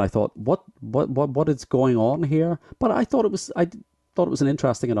watched it, I thought, what is going on here? But I thought it was an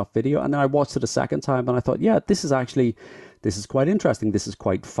interesting enough video. And then I watched it a second time and I thought, this is quite interesting. This is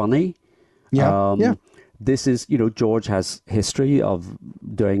quite funny. Yeah. This is, George has history of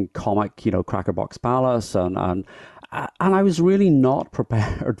doing comic, Crackerbox Palace, and I was really not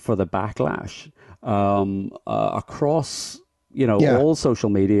prepared for the backlash across, all social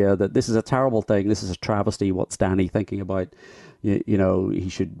media, that this is a terrible thing. This is a travesty. What's Danny thinking about? He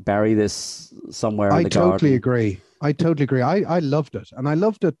should bury this somewhere in the garden. I totally agree. I loved it. And I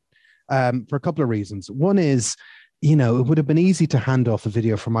loved it for a couple of reasons. One is, it would have been easy to hand off a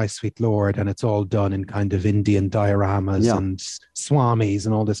video for My Sweet Lord, and it's all done in kind of Indian dioramas and swamis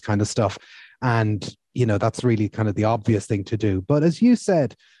and all this kind of stuff. And, that's really kind of the obvious thing to do. But as you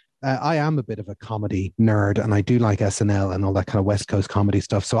said, I am a bit of a comedy nerd, and I do like SNL and all that kind of West Coast comedy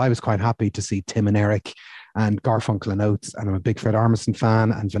stuff. So I was quite happy to see Tim and Eric and Garfunkel and Oates, and I'm a big Fred Armisen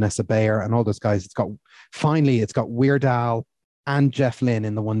fan, and Vanessa Bayer and all those guys. It's got Weird Al and Jeff Lynne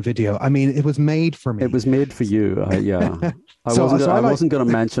in the one video. I mean, it was made for me. It was made for you. I wasn't going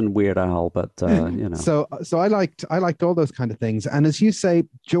to mention Weird Al, but So I liked all those kind of things. And as you say,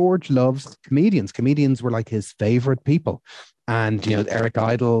 George loves comedians. Comedians were like his favorite people. And Eric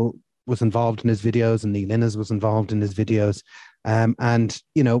Idle was involved in his videos, and Neil Innes was involved in his videos.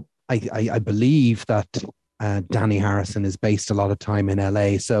 I believe that Danny Harrison is based a lot of time in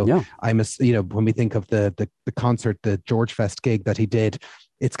LA. So when we think of the concert, the George Fest gig that he did,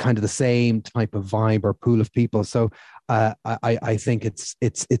 it's kind of the same type of vibe or pool of people. So I think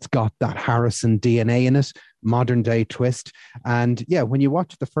it's got that Harrison DNA in it, modern day twist. And when you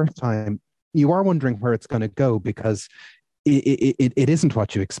watch it the first time, you are wondering where it's going to go, because it isn't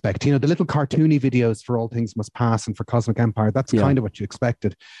what you expect. The little cartoony videos for All Things Must Pass and for Cosmic Empire, that's kind of what you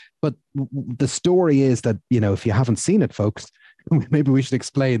expected. But the story is that, if you haven't seen it, folks, maybe we should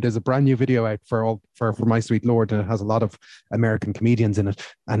explain. There's a brand new video out for My Sweet Lord, and it has a lot of American comedians in it.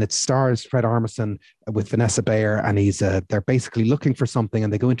 And it stars Fred Armisen with Vanessa Bayer, and they're basically looking for something,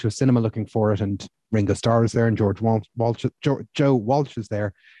 and they go into a cinema looking for it, and Ringo Starr is there, and Joe Walsh is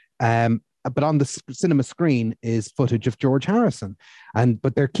there. But on the cinema screen is footage of George Harrison,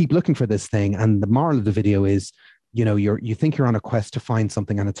 but they keep looking for this thing. And the moral of the video is, you think you're on a quest to find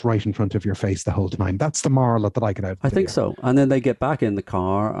something, and it's right in front of your face the whole time. That's the moral that I get out of the video. I think so. And then they get back in the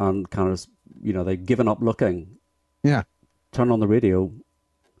car and kind of, they've given up looking. Yeah. Turn on the radio,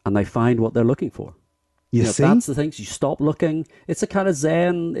 and they find what they're looking for. You see? That's the things. You stop looking. It's a kind of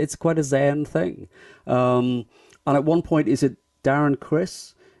Zen. It's quite a Zen thing. And at one point, is it Darren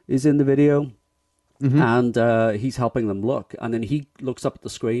Criss is in the video, and he's helping them look, and then he looks up at the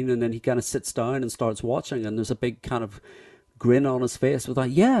screen, and then he kind of sits down and starts watching, and there's a big kind of grin on his face with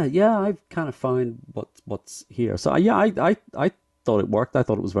like, I've kind of found what's here. So I thought it worked. I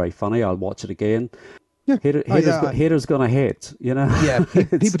thought it was very funny. I'll watch it again. Yeah, haters gonna hate, you know. yeah.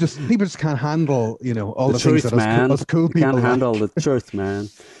 People just can't handle, all the the things truth, that man. us cool people Can't like. handle the truth, man.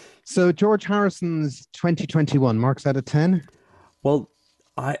 So George Harrison's 2021 marks out of 10. Well,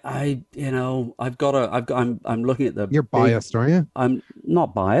 I'm looking at the You're biased, are you? I'm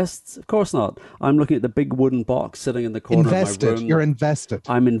not biased, of course not. I'm looking at the big wooden box sitting in the corner Invested. of my room. You're invested.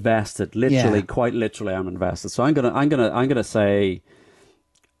 I'm invested, literally, Yeah. quite literally. I'm invested. So I'm gonna say,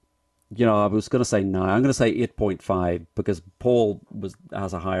 I was gonna say 9. I'm gonna say 8.5 because Paul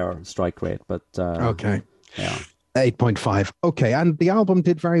has a higher strike rate, but Okay. yeah. 8.5. Okay, and the album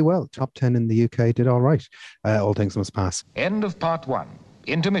did very well. Top 10 in the UK, did all right. All Things Must Pass. End of part 1.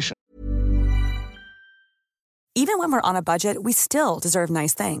 Intermission. Even when we're on a budget, we still deserve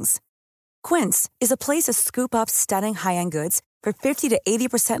nice things. Quince is a place to scoop up stunning high-end goods for 50 to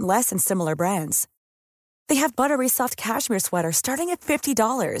 80% less than similar brands. They have buttery soft cashmere sweaters starting at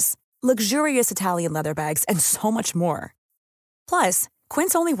 $50, luxurious Italian leather bags, and so much more. Plus,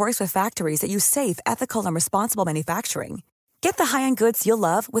 Quince only works with factories that use safe, ethical, and responsible manufacturing. Get the high-end goods you'll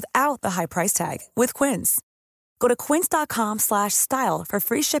love without the high price tag with Quince. Go to quince.com/style for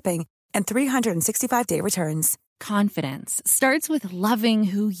free shipping and 365-day returns. Confidence starts with loving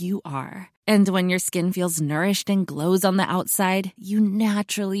who you are. And when your skin feels nourished and glows on the outside, you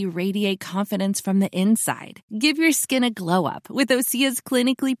naturally radiate confidence from the inside. Give your skin a glow up with Osea's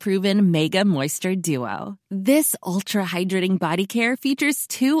clinically proven Mega Moisture Duo. This ultra-hydrating body care features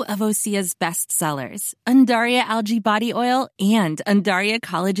 2 of Osea's best sellers, Undaria Algae Body Oil and Undaria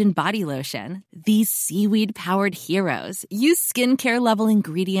Collagen Body Lotion. These seaweed-powered heroes use skincare-level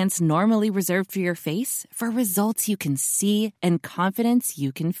ingredients normally reserved for your face for results you can see and confidence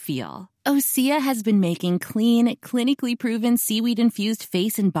you can feel. Osea has been making clean, clinically proven seaweed-infused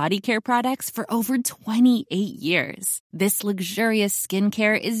face and body care products for over 28 years. This luxurious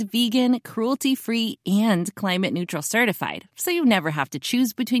skincare is vegan, cruelty-free, and climate-neutral certified, so you never have to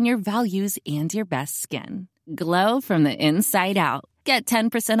choose between your values and your best skin. Glow from the inside out. Get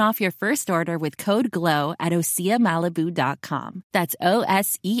 10% off your first order with code GLOW at OseaMalibu.com. That's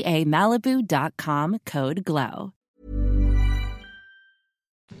OSEA Malibu.com, code GLOW.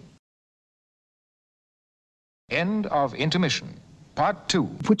 End of intermission. Part 2.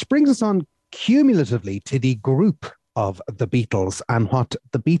 Which brings us on cumulatively to the group of the Beatles and what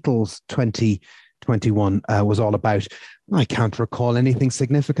the Beatles 2021 was all about. I can't recall anything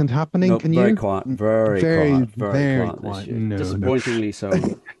significant happening. Nope, Can very you? quiet, very quiet this year. No, Disappointingly so.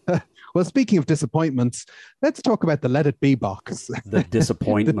 Well, speaking of disappointments, let's talk about the Let It Be box. The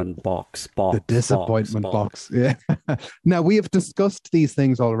disappointment box. The disappointment box. Yeah. Now, we have discussed these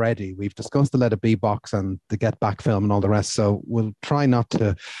things already. We've discussed the Let It Be box and the Get Back film and all the rest. So we'll try not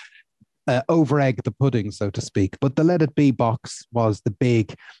to over-egg the pudding, so to speak. But the Let It Be box was the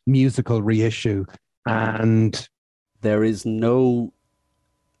big musical reissue. And there is no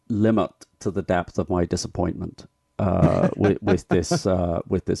limit to the depth of my disappointment with this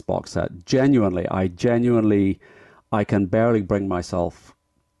box set. I can barely bring myself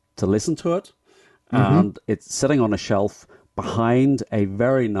to listen to it, and it's sitting on a shelf behind a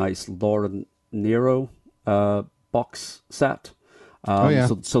very nice Laura Nyro box set,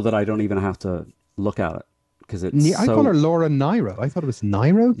 so that I don't even have to look at it because it's. I call her Laura Nyro. I thought it was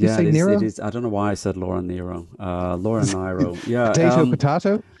Nyro. Did you say Nyro? It is. I don't know why I said Laura Nyro. Laura Nyro. Yeah.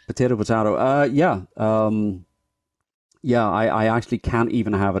 Potato. Yeah. I actually can't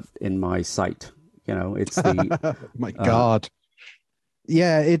even have it in my sight. It's the. My God.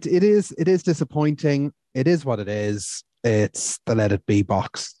 Yeah, it is disappointing. It is what it is. It's the Let It Be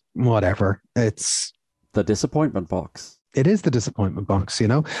box. Whatever. It's the disappointment box. It is the disappointment box.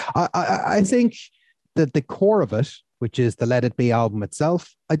 I think that the core of it, which is the Let It Be album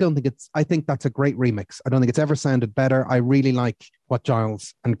itself, I think that's a great remix. I don't think it's ever sounded better. I really like what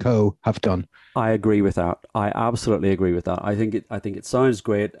Giles and co have done. I agree with that. I absolutely agree with that. I think it sounds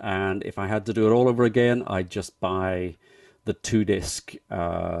great, and if I had to do it all over again, I'd just buy the 2-disc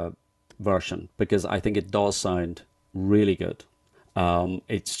version because I think it does sound really good.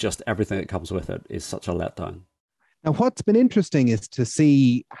 It's just everything that comes with it is such a letdown. Now, what's been interesting is to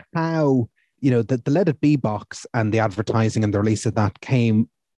see how the Let It Be box and the advertising and the release of that came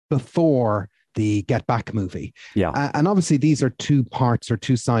before the Get Back movie. Yeah. And obviously these are two parts or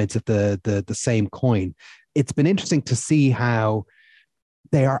two sides of the same coin. It's been interesting to see how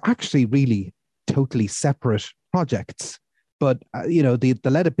they are actually really totally separate projects. But, the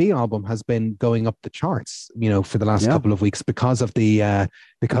Let It Be album has been going up the charts, for the last couple of weeks because of the Let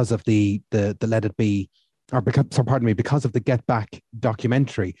It Be, because of the Get Back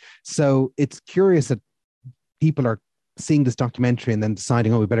documentary. So it's curious that people are seeing this documentary and then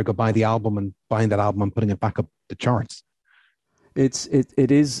deciding, oh, we better go buy the album, and buying that album and putting it back up the charts?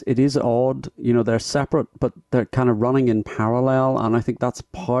 It is odd. You know, they're separate, but they're kind of running in parallel, and I think that's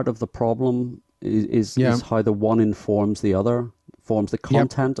part of the problem. Is how the one informs the other, forms the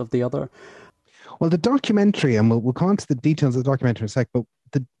content of the other. Well, the documentary, and we'll go on to the details of the documentary in a sec, but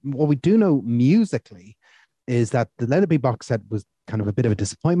what we do know musically is that the Let It Be box set was kind of a bit of a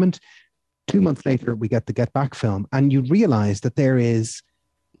disappointment. 2 months later, we get the Get Back film, and you realize that there is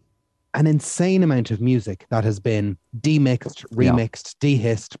an insane amount of music that has been demixed, remixed,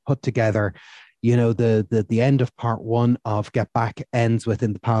 dehissed, put together. You know, the end of part one of Get Back ends with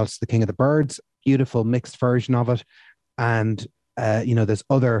In the Palace of the King of the Birds, beautiful mixed version of it. And, you know, there's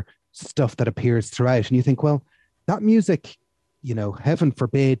other stuff that appears throughout. And you think, well, that music, you know, heaven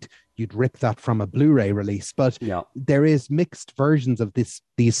forbid you'd rip that from a Blu-ray release. But there is mixed versions of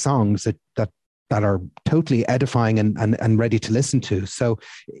these songs that are totally edifying and ready to listen to. So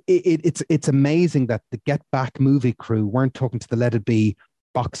it's amazing that the Get Back movie crew weren't talking to the Let It Be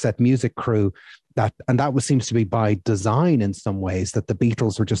box set music crew, that seems to be by design in some ways, that the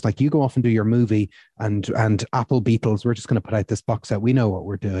Beatles were just like, you go off and do your movie, and Apple Beatles, we're just going to put out this box set. We know what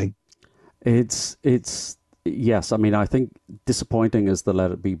we're doing. It's yes. I mean, I think disappointing as the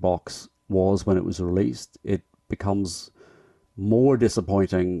Let It Be box was when it was released, it becomes more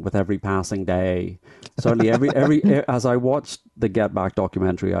disappointing with every passing day. Certainly every as I watched the Get Back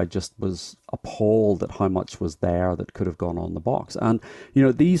documentary, I just was appalled at how much was there that could have gone on the box. And you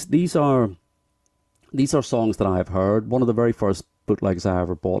know, these are songs that I've heard. One of the very first bootlegs I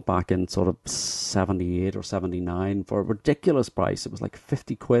ever bought back in sort of 78 or 79 for a ridiculous price, it was like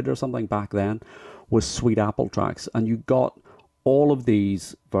 50 quid or something back then, was Sweet Apple Tracks, and you got all of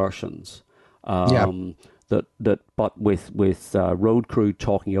these versions. But with road crew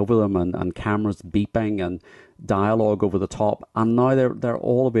talking over them and cameras beeping and dialogue over the top, and now they're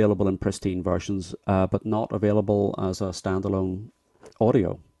all available in pristine versions, but not available as a standalone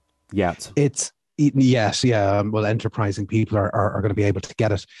audio yet. Yes, yeah. Well, enterprising people are going to be able to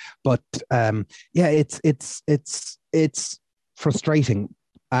get it, but it's frustrating.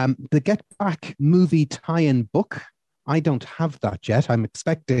 The Get Back movie tie-in book, I don't have that yet. I'm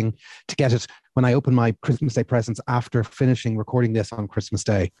expecting to get it when I open my Christmas Day presents after finishing recording this on Christmas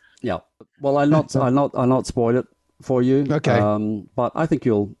Day. Yeah. Well, I'll not spoil it for you. Okay. But I think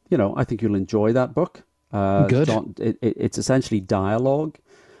you'll enjoy that book. Good. It's essentially dialogue.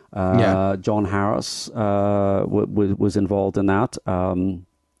 John Harris was involved in that.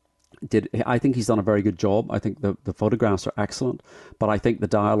 I think he's done a very good job. I think the photographs are excellent, but I think the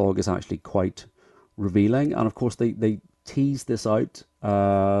dialogue is actually quite revealing. And of course, they teased this out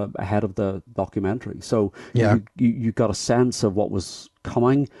ahead of the documentary, so you got a sense of what was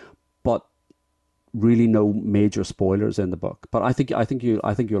coming, but really no major spoilers in the book. But I think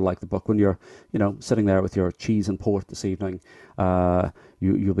you'll like the book when you're sitting there with your cheese and port this evening.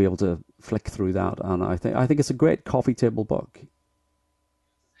 You'll be able to flick through that, and I think it's a great coffee table book.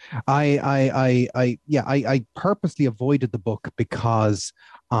 I purposely avoided the book because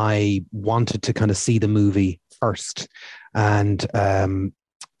I wanted to kind of see the movie first, and I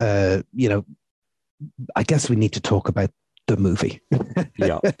guess we need to talk about the movie.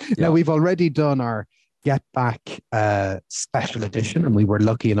 Now, we've already done our Get Back special edition, and we were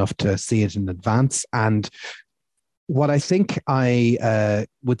lucky enough to see it in advance. And what I think I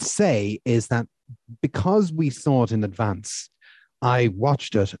would say is that because we saw it in advance, I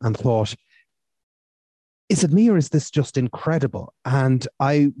watched it and thought, is it me or is this just incredible? And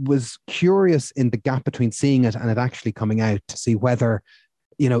I was curious in the gap between seeing it and it actually coming out to see whether,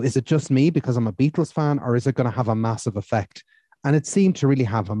 is it just me because I'm a Beatles fan, or is it going to have a massive effect? And it seemed to really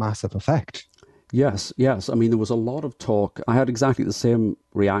have a massive effect. Yes. I mean, there was a lot of talk. I had exactly the same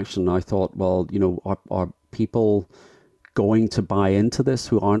reaction. I thought, well, are people going to buy into this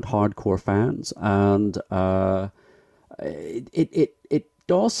who aren't hardcore fans? And it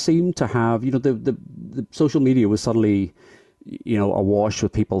does seem to have, the social media was suddenly, awash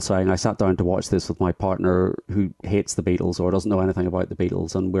with people saying, I sat down to watch this with my partner who hates the Beatles or doesn't know anything about the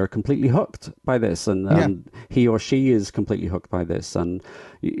Beatles, and we're completely hooked by this, and he or she is completely hooked by this. And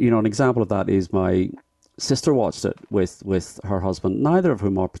an example of that is my sister watched it with her husband, neither of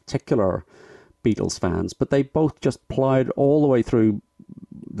whom are particular Beatles fans, but they both just plowed all the way through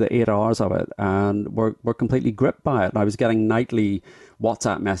the 8 hours of it and were completely gripped by it. And I was getting nightly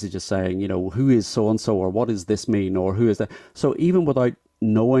WhatsApp messages saying, who is so-and-so, or what does this mean, or who is that? So even without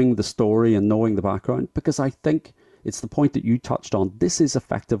knowing the story and knowing the background, because I think it's the point that you touched on, this is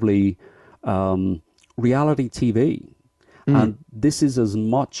effectively reality TV. And this is as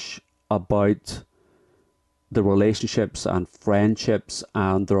much about the relationships and friendships,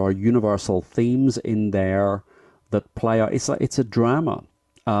 and there are universal themes in there that play out. It's a drama.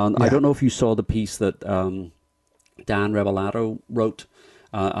 And I don't know if you saw the piece that Dan Revelado wrote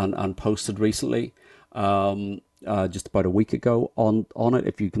and posted recently, just about a week ago on it.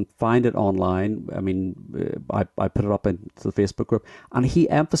 If you can find it online, I mean, I put it up into the Facebook group, and he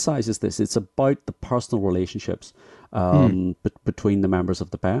emphasizes this. It's about the personal relationships between the members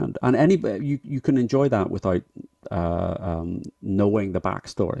of the band, and you can enjoy that without knowing the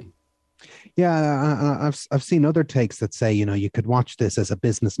backstory. Yeah, I've seen other takes that say, you could watch this as a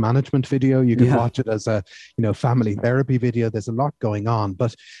business management video, you could watch it as a, family therapy video. There's a lot going on,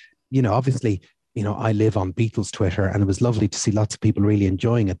 but obviously, I live on Beatles Twitter, and it was lovely to see lots of people really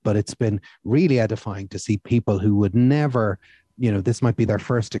enjoying it, but it's been really edifying to see people who would never, this might be their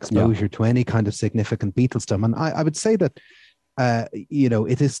first exposure to any kind of significant Beatles stuff. And I would say that,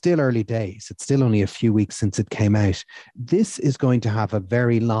 it is still early days. It's still only a few weeks since it came out. This is going to have a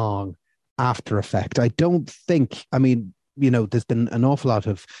very long after effect. I don't think, there's been an awful lot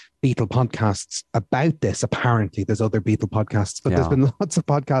of Beatle podcasts about this. Apparently, there's other Beatle podcasts, but there's been lots of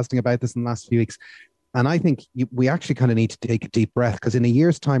podcasting about this in the last few weeks. And I think we actually kind of need to take a deep breath, because in a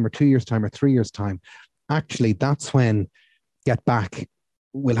year's time or 2 years' time or 3 years' time, actually, that's when Get Back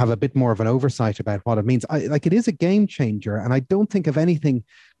will have a bit more of an oversight about what it means. It is a game changer. And I don't think of anything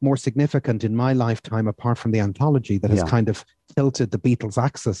more significant in my lifetime, apart from the anthology, that has kind of tilted the Beatles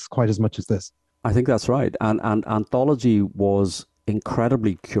axis quite as much as this. I think that's right. And Anthology was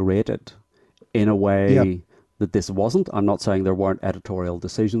incredibly curated in a way that this wasn't. I'm not saying there weren't editorial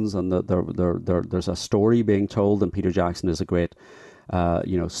decisions, and that there's a story being told, and Peter Jackson is a great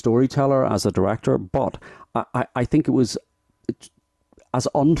storyteller as a director. But I think it was as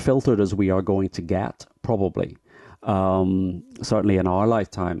unfiltered as we are going to get, probably. Certainly in our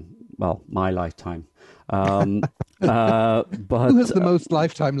lifetime. Well, my lifetime. But who has the most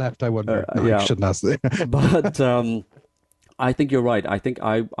lifetime left, I wonder? I shouldn't ask that. But I think you're right. I think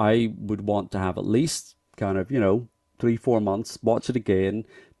I would want to have at least kind of 3-4 months, watch it again,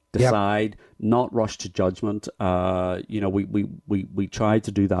 decide, not rush to judgment. We tried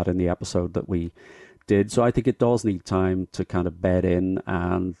to do that in the episode that we did, so I think it does need time to kind of bed in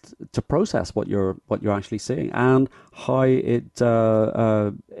and to process what you're actually seeing and how it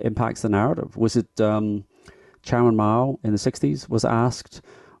impacts the narrative. Was it Chairman Mao in the 60s was asked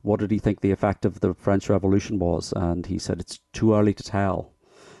what did he think the effect of the French Revolution was, and he said it's too early to tell.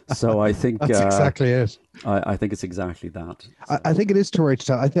 So I think that's exactly it. I think it's exactly that. I think it is too early to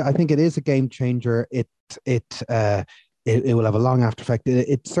tell. I think it is a game changer. It will have a long after effect.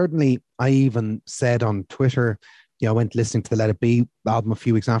 It certainly, I even said on Twitter, I went listening to the Let It Be album a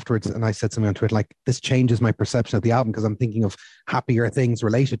few weeks afterwards, and I said something on Twitter like, this changes my perception of the album because I'm thinking of happier things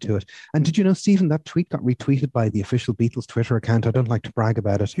related to it. And did you know, Stephen, that tweet got retweeted by the official Beatles Twitter account? I don't like to brag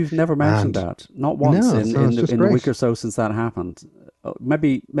about it. You've never mentioned that. Not once in the week or so since that happened.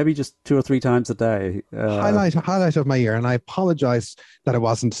 Maybe just 2 or 3 times a day. Highlight of my year. And I apologize that it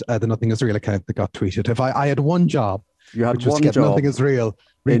wasn't the Nothing Is Real account that got tweeted. If I had one job, you had one job. Nothing Is Real.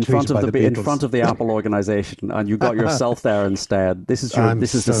 In front of the Apple organization, and you got yourself there instead. This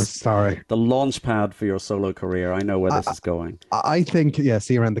is sorry. The launch pad for your solo career. I know where this is going. I think,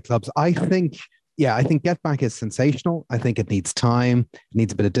 see you around the clubs. I think Get Back is sensational. I think it needs time. It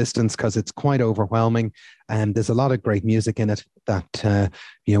needs a bit of distance because it's quite overwhelming, and there's a lot of great music in it that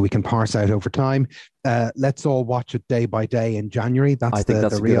we can parse out over time. Let's all watch it day by day in January. That's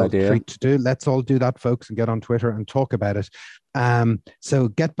the real treat to do. Let's all do that, folks, and get on Twitter and talk about it. So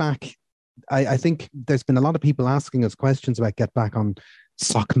Get Back, I think there's been a lot of people asking us questions about Get Back on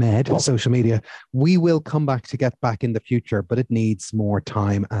SOCMED, social media. We will come back to Get Back in the future, but it needs more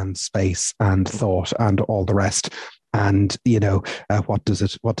time and space and thought and all the rest. And, what does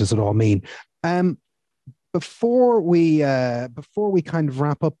it all mean? Before we kind of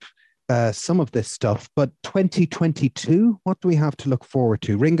wrap up some of this stuff, but 2022, what do we have to look forward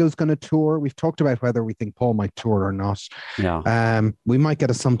to? Ringo's going to tour. We've talked about whether we think Paul might tour or not. Yeah. We might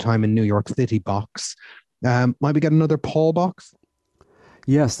get a Sometime in New York City box. Might we get another Paul box?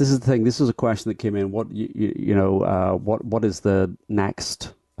 Yes, this is the thing. This was a question that came in. What what is the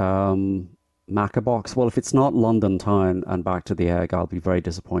next Macca box? Well, if it's not London Town and Back to the Egg, I'll be very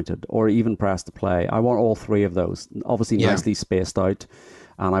disappointed. Or even Press to Play. I want all 3 of those. Obviously, nicely spaced out.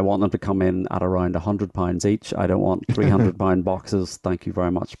 And I want them to come in at around £100 each. I don't want £300 boxes. Thank you very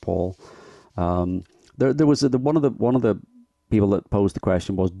much, Paul. There was one of the people that posed the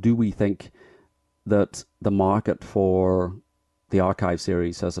question was, do we think that the market for the archive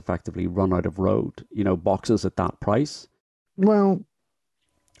series has effectively run out of road? Boxes at that price. Well,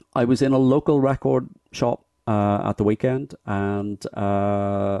 I was in a local record shop at the weekend, and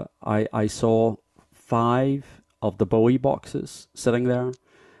I saw 5 of the Bowie boxes sitting there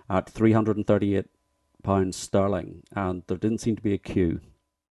at £338 sterling, and there didn't seem to be a queue.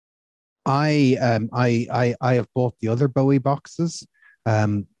 I have bought the other Bowie boxes.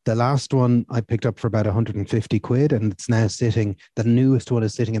 The last one I picked up for about 150 quid, and it's now sitting. The newest one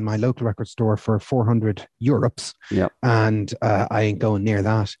is sitting in my local record store for 400 Europe's. Yeah, and I ain't going near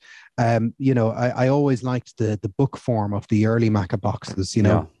that. I always liked the book form of the early Macca boxes.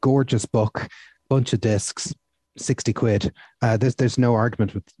 Gorgeous book, bunch of discs, 60 quid. There's no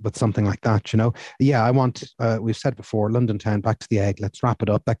argument with something like that. Yeah, I want. We've said before, London Town, Back to the Egg. Let's wrap it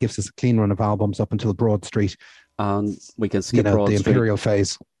up. That gives us a clean run of albums up until Broad Street. And we can skip Broad the Street. Imperial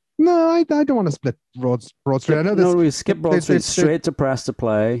phase. No, I don't want to split Broad Street. I know this. No, we skip Broad Street straight to Press to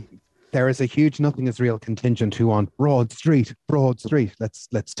Play. There is a huge Nothing Is Real contingent who want Broad Street. Let's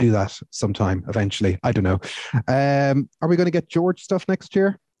do that sometime eventually. I don't know. Are we going to get George stuff next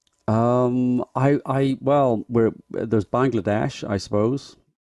year? Well, there's Bangladesh, I suppose.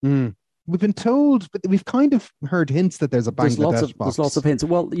 We've been told, but we've kind of heard hints that there's a Bangladesh box. There's lots of hints.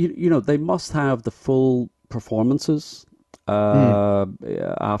 Well, they must have the full performances,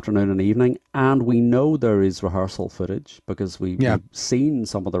 afternoon and evening, and we know there is rehearsal footage because we've seen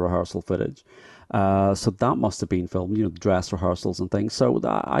some of the rehearsal footage. So that must have been filmed, dress rehearsals and things. So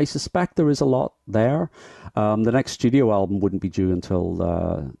I suspect there is a lot there. The next studio album wouldn't be due until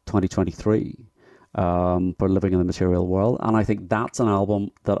 2023. For Living in the Material World, and I think that's an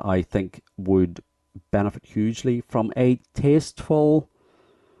album that I think would benefit hugely from a tasteful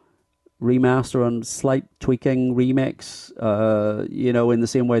remaster and slight tweaking remix. In the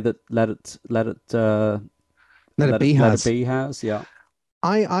same way that Let It Be has. Yeah.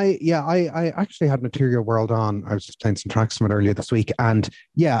 I actually had Material World on. I was just playing some tracks from it earlier this week, and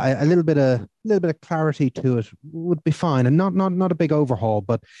a little bit of clarity to it would be fine, and not a big overhaul,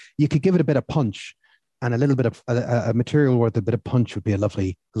 but you could give it a bit of punch. And a little bit of a Material World, a bit of punch would be a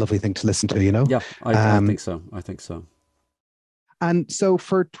lovely thing to listen to, Yeah, I think so. And so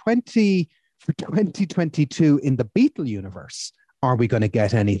for 2022 in the Beatle universe, are we going to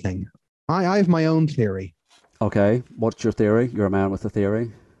get anything? I have my own theory. Okay, what's your theory? You're a man with a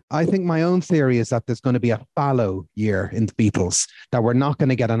theory. I think my own theory is that there's going to be a fallow year in the Beatles, that we're not going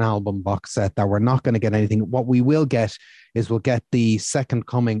to get an album box set, that we're not going to get anything. What we will get is we'll get the second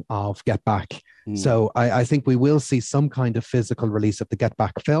coming of Get Back. So I think we will see some kind of physical release of the Get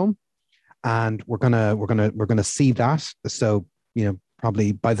Back film, and we're gonna see that. So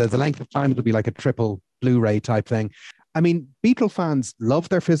probably by the length of time it'll be like a triple Blu-ray type thing. I mean, Beatle fans love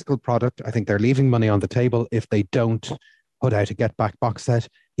their physical product. I think they're leaving money on the table if they don't put out a Get Back box set.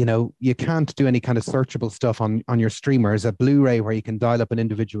 You can't do any kind of searchable stuff on your streamers. A Blu-ray where you can dial up an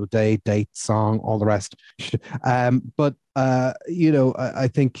individual day, date, song, all the rest. But I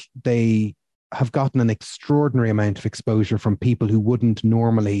think they have gotten an extraordinary amount of exposure from people who wouldn't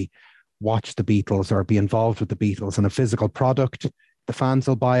normally watch the Beatles or be involved with the Beatles. And a physical product, the fans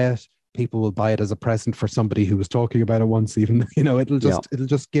will buy it. People will buy it as a present for somebody who was talking about it once. Even it'll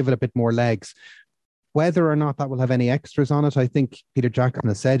just give it a bit more legs. Whether or not that will have any extras on it, I think Peter Jackson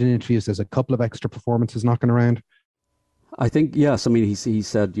has said in interviews there's a couple of extra performances knocking around. I think, yes. I mean, he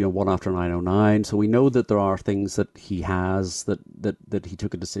said, One After 909. So we know that there are things that he has that he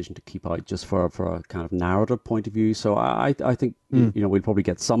took a decision to keep out just for a kind of narrative point of view. So I think, we'll probably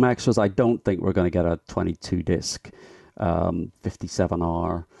get some extras. I don't think we're going to get a 22 disc,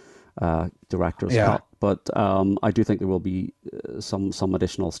 57-hour director's cut. But I do think there will be some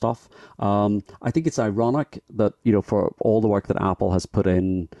additional stuff. I think it's ironic that, for all the work that Apple has put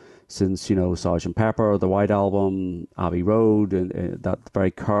in since, Sgt. Pepper, the White Album, Abbey Road, and that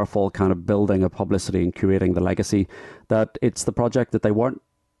very careful kind of building of publicity and curating the legacy, that it's the project that they weren't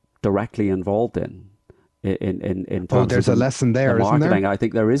directly involved in terms there's of a lesson there, the marketing. Isn't there? I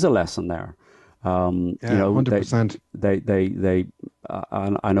think there is a lesson there. 100%. They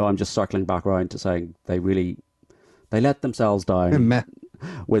I know I'm just circling back around to saying they let themselves down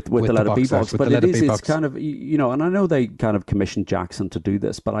with the Let It Be box, but it's kind of, and I know they kind of commissioned Jackson to do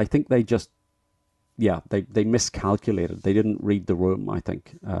this, but I think they just, they miscalculated. They didn't read the room, I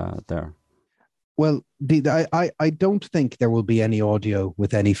think, there. Well, I don't think there will be any audio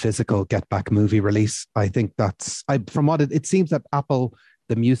with any physical Get Back movie release. I think from what it seems that Apple,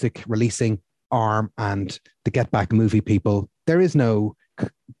 the music releasing arm, and the Get Back movie people, there is no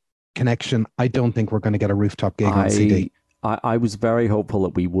connection. I don't think we're going to get a rooftop gig on CD. I was very hopeful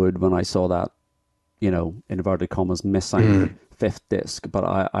that we would when I saw that, in inverted commas, missing fifth disc. But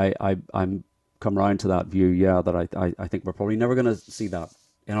I'm come around to that view, that I think we're probably never going to see that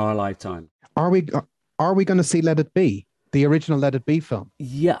in our lifetime. Are we Are we going to see Let It Be, the original Let It Be film?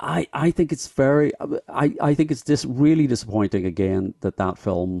 Yeah, I think it's very, I think it's just really disappointing again that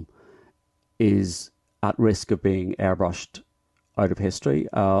film is at risk of being airbrushed out of history.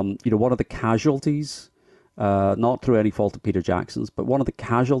 One of the casualties, not through any fault of Peter Jackson's, but one of the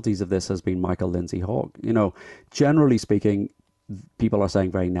casualties of this has been Michael Lindsay Hogg. Generally speaking, people are saying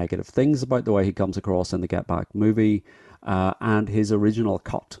very negative things about the way he comes across in the Get Back movie, and his original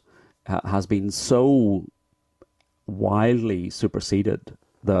cut has been so wildly superseded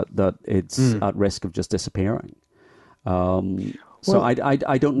that it's at risk of just disappearing. So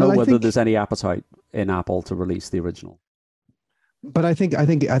I don't know whether there's any appetite in Apple to release the original. But I think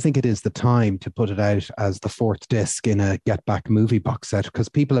it is the time to put it out as the fourth disc in a Get Back movie box set, because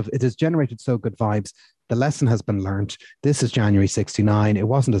it has generated so good vibes. The lesson has been learned. This is January '69. It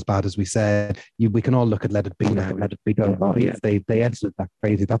wasn't as bad as we said. We can all look at Let It Be now. Let It Be done. Oh yeah, they edited that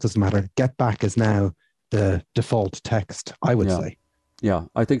crazy. That doesn't matter. Get Back is now the default text, I would say. Yeah,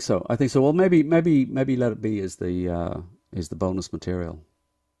 I think so. Well, maybe Let It Be is the bonus material.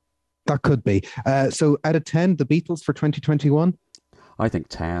 That could be. So out of 10, the Beatles for 2021? I think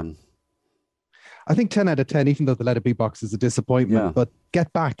 10. I think 10 out of 10, even though the Let It Be box is a disappointment. Yeah. But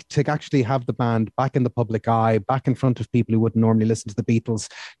Get Back, to actually have the band back in the public eye, back in front of people who wouldn't normally listen to the Beatles,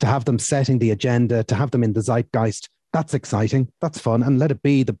 to have them setting the agenda, to have them in the zeitgeist, that's exciting. That's fun. And Let It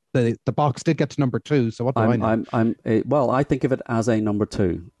Be, the box did get to number 2. So what do I know? Well, I think of it as a number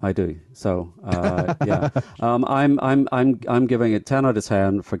 2. I do. So yeah, I'm giving it 10 out of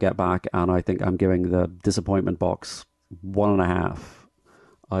 10 for Get Back, and I think I'm giving the disappointment box 1.5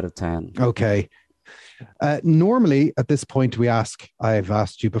 out of 10. Okay. Normally at this point I've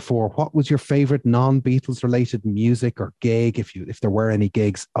asked you before, what was your favorite non-Beatles related music or gig, if there were any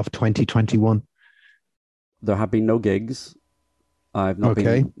gigs of 2021? There have been no gigs. I've not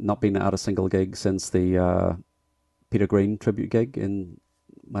been at a single gig since the Peter Green tribute gig in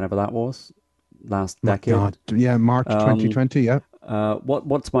whenever that was, last decade. God. Yeah, March 2020. Yeah.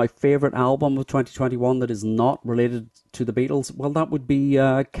 What's my favorite album of 2021 that is not related to the Beatles? Well, that would be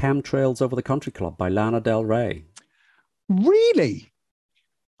Chemtrails Over the Country Club by Lana Del Rey. Really?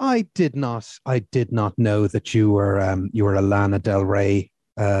 I did not know that you were a Lana Del Rey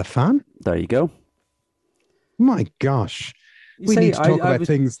fan. There you go. My gosh. We need to talk about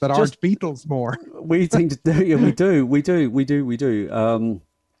things that aren't Beatles more. We do.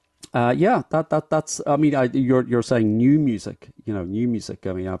 Yeah, that's. I mean, you're saying new music. New music.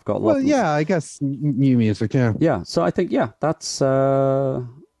 I mean, I've got. Well, yeah, I guess new music. Yeah. Yeah. So I think that's Laura.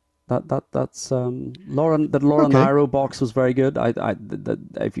 The Laura Nyro box was very good.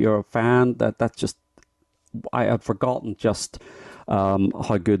 If you're a fan, that's just. I had forgotten just.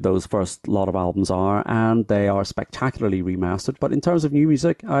 How good those first lot of albums are, and they are spectacularly remastered. But in terms of new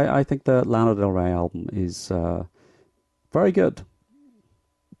music, I think the Lana Del Rey album is very good.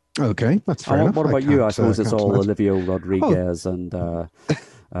 Okay, that's fair enough. What about you? I suppose it's all Olivia Rodriguez and Olivia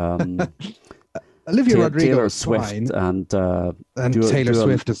Rodrigo, Taylor Swift, and Taylor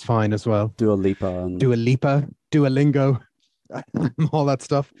Swift is fine as well. Dua Lipa, Duolingo. All that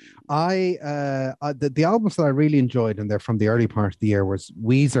stuff. The albums that I really enjoyed, and they're from the early part of the year, was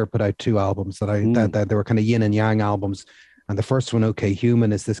Weezer put out 2 albums that they were kind of yin and yang albums. And the first one, OK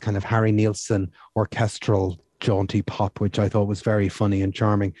Human, is this kind of Harry Nilsson orchestral jaunty pop, which I thought was very funny and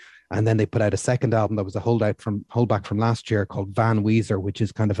charming. And then they put out a second album that was a holdback from last year called Van Weezer, which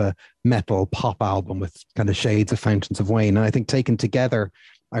is kind of a metal pop album with kind of shades of Fountains of Wayne. And I think taken together,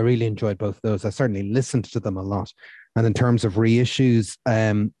 I really enjoyed both of those. I certainly listened to them a lot. And in terms of reissues,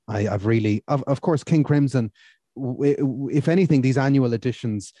 I've really, of course, King Crimson, if anything, these annual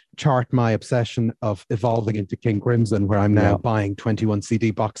editions chart my obsession of evolving into King Crimson, where I'm now buying 21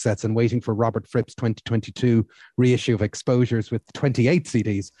 CD box sets and waiting for Robert Fripp's 2022 reissue of Exposures with 28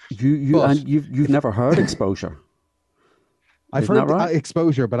 CDs. You've never heard Exposure? I've heard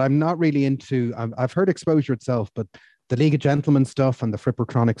Exposure, but I'm not really into. I've heard Exposure itself, but the League of Gentlemen stuff and the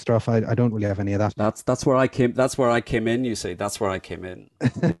Frippertronic stuff, I don't really have any of that. That's where I came in. You see, that's where I came in.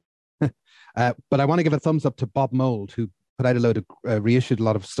 But I want to give a thumbs up to Bob Mould, who put out a load of reissued a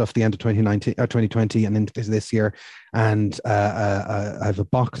lot of stuff at the end of 2019 or 2020 and into this year. And I have a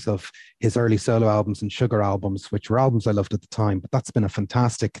box of his early solo albums and Sugar albums, which were albums I loved at the time. But that's been a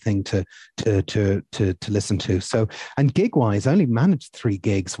fantastic thing to listen to. So, and gig wise, I only managed 3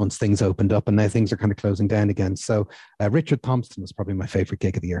 gigs once things opened up, and now things are kind of closing down again. So Richard Thompson was probably my favorite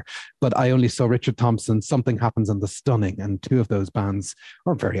gig of the year. But I only saw Richard Thompson, Something Happens, and The Stunning, and 2 of those bands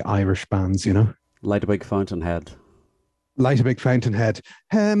are very Irish bands, Light a Big Fountainhead. Light a Big Fountainhead.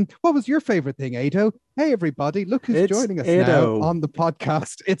 What was your favorite thing, Ado? Hey, everybody. Look who's joining us now on the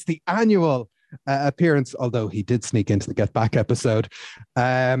podcast. It's the annual appearance, although he did sneak into the Get Back episode,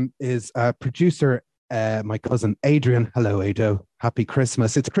 is producer, my cousin Adrian. Hello, Ado. Happy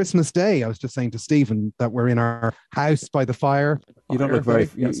Christmas. It's Christmas Day. I was just saying to Stephen that we're in our house by the fire. You don't look very,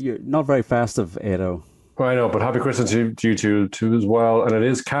 you're not very festive, Ado. Well, I know, but happy Christmas to you two as well. And it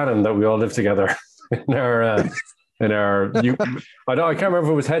is canon that we all live together in our... I can't remember if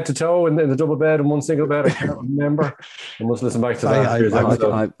it was head to toe in the double bed and one single bed. I can't remember. I must listen back to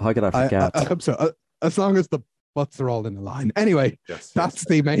that. How could I forget? I hope so. As long as the butts are all in the line. Anyway, that's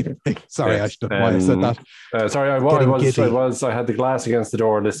the main thing. Sorry, I should have why I said that. Sorry, I had the glass against the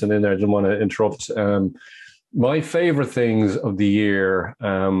door listening in there. I didn't want to interrupt. My favorite things of the year,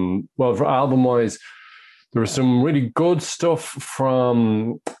 for album wise, there was some really good stuff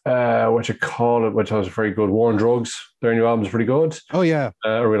from which was very good. War on Drugs. Their new album's pretty good. Oh yeah,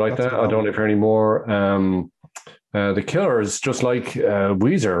 I really like that. I don't hear any more. The Killers, just like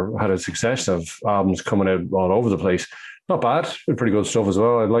Weezer, had a succession of albums coming out all over the place. Not bad, pretty good stuff as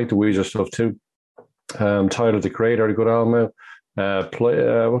well. I like the Weezer stuff too. Tyler the Creator had a good album out.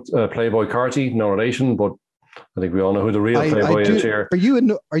 Playboy Carti, no relation, but I think we all know who the real Playboy is here. Are you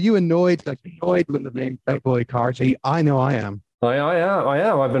annoyed when the name Playboy Carti? I know I am. I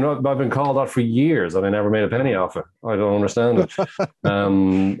am. I've been called that for years, and I never made a penny off it. I don't understand it. But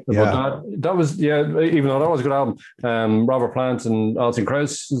that was even though that was a good album. Robert Plant and Alison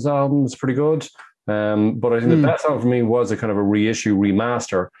Krauss's album is pretty good. But I think the best album for me was a kind of a reissue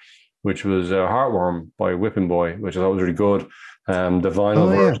remaster, which was Heartworm by Whipping Boy, which I thought was really good. The vinyl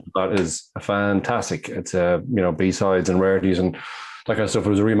version of that is fantastic. It's B-sides and rarities and that kind of stuff. It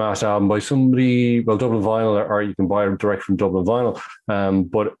was a remastered album by somebody, Dublin Vinyl, or you can buy it direct from Dublin Vinyl.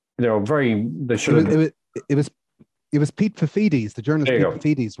 But they should have. It was Pete Fafides, the journalist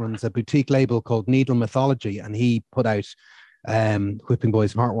Pete Fafides runs a boutique label called Needle Mythology, and he put out Whipping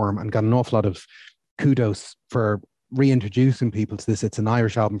Boy's Heartworm and got an awful lot of kudos for reintroducing people to this. It's an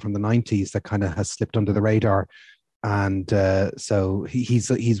Irish album from the 90s that kind of has slipped under the radar. And so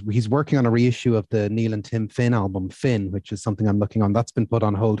he's working on a reissue of the Neil and Tim Finn album Finn, which is something I'm looking on. That's been put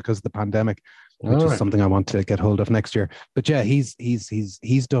on hold because of the pandemic, which is something I want to get hold of next year. But yeah, he's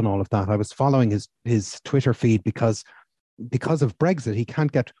done all of that. I was following his Twitter feed because of Brexit, he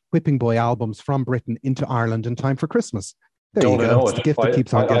can't get Whipping Boy albums from Britain into Ireland in time for Christmas. There you go. It's the gift that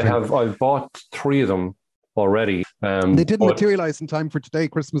keeps on giving. I've bought 3 of them already. They didn't materialize in time for today,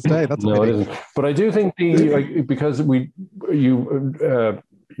 Christmas Day. That's no, it isn't. But I do think because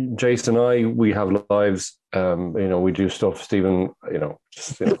Jason and I, we have lives. We do stuff. Stephen,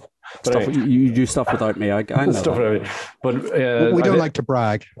 But anyway, you do stuff without me. I know stuff that. But we don't like to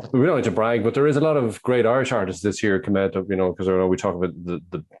brag. We don't like to brag, but there is a lot of great Irish artists this year come out of, because I know we talk about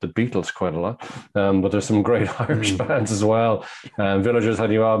the Beatles quite a lot. But there's some great Irish bands as well. Villagers had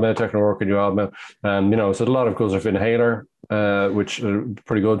a new album out, Techno Work a new album out. So a lot of good stuff. Inhaler, which are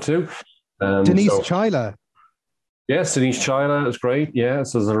pretty good too. Denise Chyla. Yes, Denise Chyla is great. Yeah,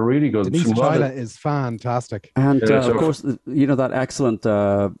 so there's a really good. Denise Chyla is fantastic, and of course, that excellent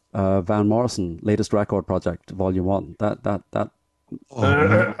Van Morrison latest record project, Volume 1.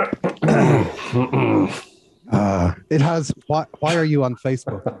 It has. Why are you on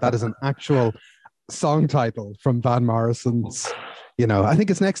Facebook? That is an actual song title from Van Morrison's. I think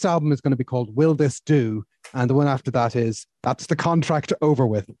his next album is going to be called Will This Do? And the one after that is That's the Contract Over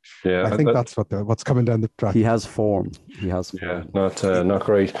With. Yeah, I think that's what's coming down the track. He has form. Yeah, not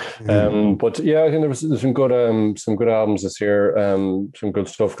great. But yeah, I think there's some good albums this year. Some good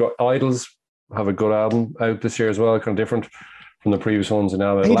stuff. Idols have a good album out this year as well, kind of different from the previous ones. And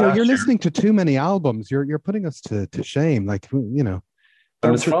now you're listening to too many albums. You're putting us to shame.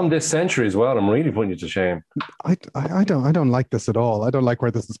 And it's from this century as well. I'm really putting you to shame. I don't like this at all. I don't like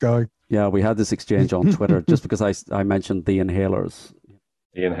where this is going. Yeah, we had this exchange on Twitter just because I mentioned the Inhalers.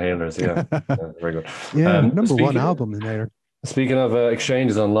 The Inhalers, yeah. Very good. Yeah, number one album, Inhaler. Speaking of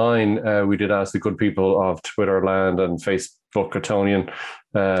exchanges online, we did ask the good people of Twitterland and Facebook Etonian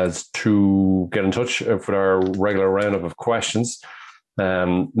to get in touch for our regular roundup of questions.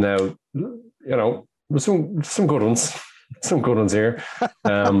 Now, there's some good ones. Some good ones here.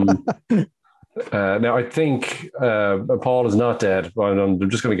 Now, I think Paul is not dead. I'm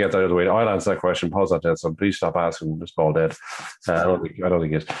just going to get that out of the way. I'll answer that question. Paul's not dead, so please stop asking. Is Paul dead? I don't think he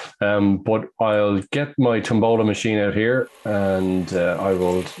is. But I'll get my Tombola machine out here, and I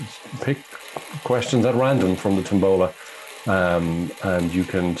will pick questions at random from the Tombola, and you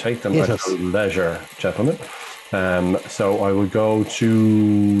can take them at your leisure, gentlemen. So I will go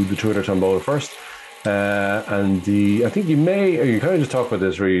to the Twitter Tombola first. I think you kind of just talked about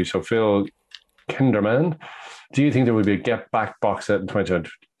this really. So Phil Kinderman Do you think there would be a Get Back box set in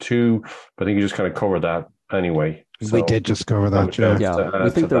 2022? But I think you just kind of covered that anyway. So we did just cover that, yeah. We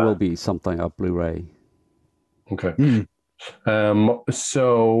think there will be something of Blu-ray. Okay. So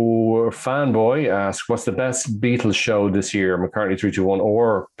Fanboy asks, what's the best Beatles show this year? McCartney 321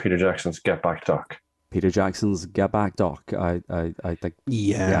 or Peter Jackson's Get Back Doc? Peter Jackson's Get Back Doc. I think.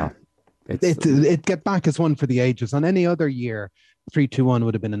 Yeah. It Get Back is one for the ages. On any other year, 321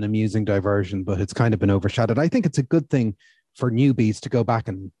 would have been an amusing diversion, but it's kind of been overshadowed. I think it's a good thing for newbies to go back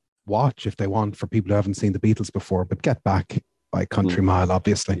and watch if they want, for people who haven't seen the Beatles before. But Get Back by country mile,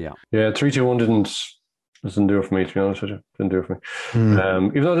 obviously. Yeah, 321 doesn't do it for me, to be honest with you. Didn't do it for me.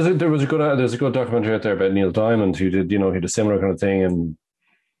 Even though there's a good documentary out there about Neil Diamond, who did, he did a similar kind of thing in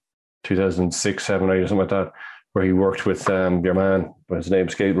 2006, 7, 8 or something like that, where he worked with your man, his name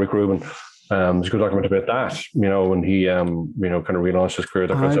escaped, Rick Rubin. There's a good documentary about that, when he, kind of relaunched his career.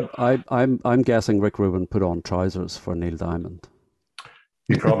 That kind of stuff. I'm guessing Rick Rubin put on trousers for Neil Diamond.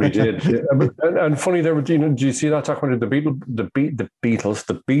 He probably did. And funny, there were, do you see that documentary, the Beatles,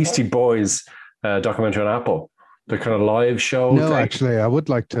 the Beastie Boys documentary on Apple? The kind of live show. No, actually, I would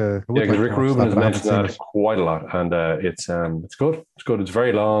like to. Because Rick Rubin has mentioned that quite a lot, and it's good. It's good. It's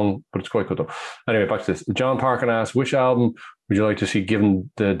very long, but it's quite good though. Anyway, back to this. John Parkin asks, which album would you like to see given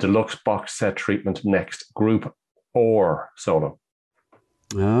the deluxe box set treatment next, group or solo?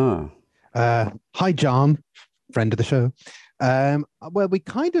 Hi, John, friend of the show. Well, we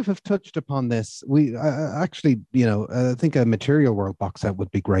kind of have touched upon this. We actually, I think a Material World box set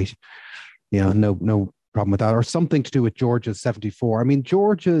would be great. No problem with that, or something to do with George's 74. I mean,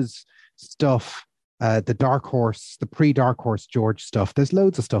 George's stuff, the Dark Horse, the pre-Dark Horse George stuff, there's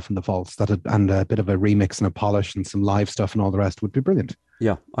loads of stuff in the vaults and a bit of a remix and a polish and some live stuff and all the rest would be brilliant.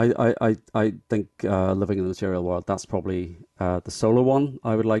 Yeah, I think Living in the Material World, that's probably the solo one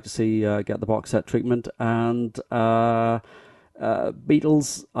I would like to see get the box set treatment. And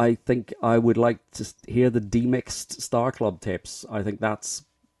Beatles, I think I would like to hear the demixed Star Club tapes. I think that's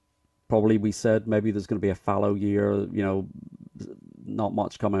probably, we said maybe there's going to be a fallow year, not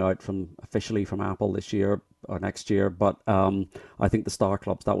much coming out officially from Apple this year or next year, but I think the Star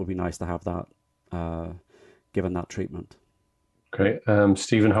Clubs, that would be nice to have that given that treatment. Okay.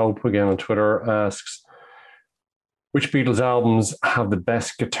 Stephen Hope again on Twitter asks, which Beatles albums have the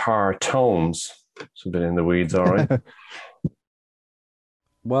best guitar tones? It's a bit in the weeds, all right.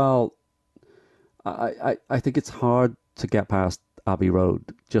 Well, I think it's hard to get past Abbey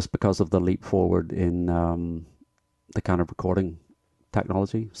Road just because of the leap forward in the kind of recording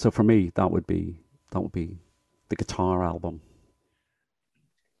technology. So for me, that would be the guitar album.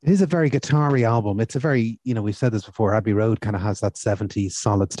 It is a very guitar-y album. It's a very, we've said this before, Abbey Road kind of has that 70s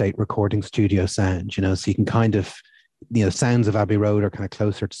solid state recording studio sound, so you can kind of, sounds of Abbey Road are kind of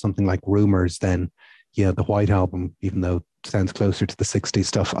closer to something like Rumours than, the White Album, even though it sounds closer to the 60s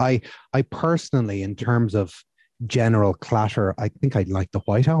stuff. I personally, in terms of general clatter, I think I'd like the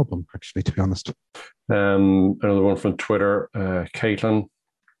White Album, actually, to be honest. Another one from Twitter, Caitlin,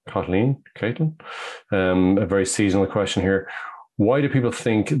 a very seasonal question here. Why do people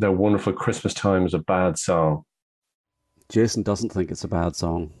think that Wonderful Christmas Time is a bad song? Jason doesn't think it's a bad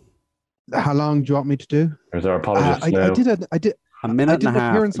song. How long do you want me to do? There's our apologists now. I did a minute and a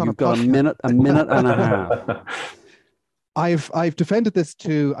half. You've got a minute and a half. I've defended this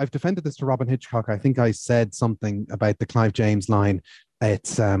to Robin Hitchcock. I think I said something about the Clive James line.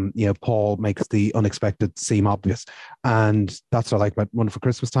 It's Paul makes the unexpected seem obvious, and that's what I like about Wonderful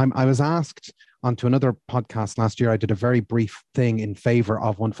Christmas Time. I was asked onto another podcast last year. I did a very brief thing in favor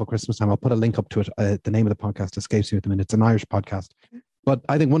of Wonderful Christmas Time. I'll put a link up to it. The name of the podcast escapes me at the minute. It's an Irish podcast, but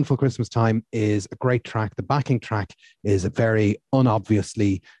I think Wonderful Christmas Time is a great track. The backing track is a very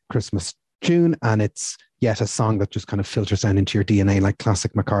unobviously Christmas tune, and it's yet a song that just kind of filters down into your DNA like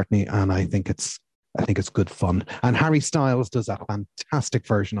classic McCartney, and I think it's good fun. And Harry Styles does a fantastic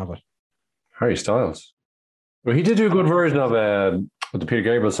version of it. Harry Styles? Well, he did do a good version of the Peter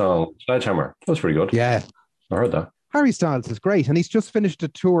Gabriel song, Sledgehammer. That was pretty good. Yeah. I heard that. Harry Styles is great, and he's just finished a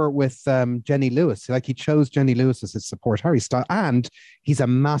tour with Jenny Lewis. Like, he chose Jenny Lewis as his support. Harry Styles, and he's a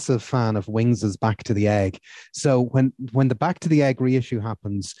massive fan of Wings' Back to the Egg. So when the Back to the Egg reissue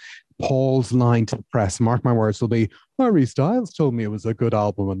happens, Paul's line to the press, mark my words, will be, Harry Styles told me it was a good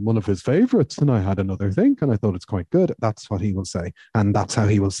album and one of his favorites, and I had another think, and I thought it's quite good. That's what he will say, and that's how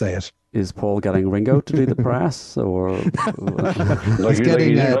he will say it. Is Paul getting Ringo to do the press, or he's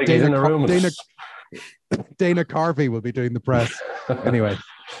getting Dana Carvey will be doing the press. Anyway,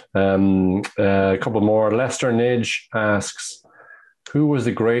 a couple more. Lester Nidge asks, who was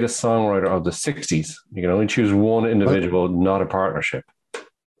the greatest songwriter of the 60s? You can only choose one individual, not a partnership.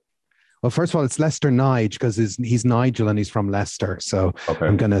 Well, first of all, it's Lester Nige because he's Nigel and he's from Leicester. So Okay.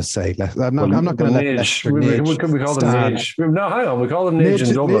 I'm going to say I'm not going to let Lester Nige. We call them Nige. No, hang on. We call them Nige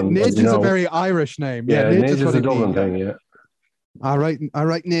in Dublin. Nige is a very Irish name. Yeah, Nige is what a Dublin thing. Yeah. All right,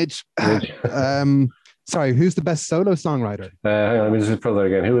 Nige. Sorry, who's the best solo songwriter? Hang on, let me just put that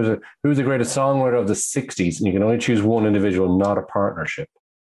again. Who was the greatest songwriter of the 60s? And you can only choose one individual, not a partnership.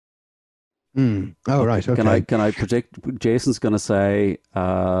 Oh, right. Okay. Can I predict? Jason's going to say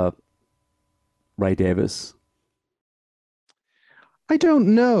Ray Davis. I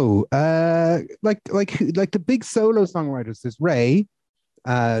don't know. Like the big solo songwriters. There's Ray.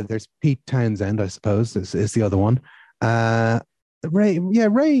 There's Pete Townsend, I suppose, is the other one. Ray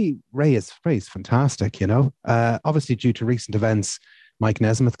is fantastic. You know, obviously due to recent events, Mike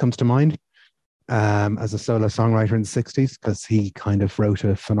Nesmith comes to mind as a solo songwriter in the 60s because he kind of wrote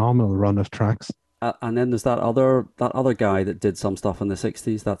a phenomenal run of tracks. And then there's that other guy that did some stuff in the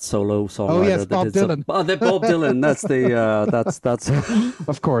 60s, that solo songwriter. Oh yes, Bob Dylan. Bob Dylan. That's that's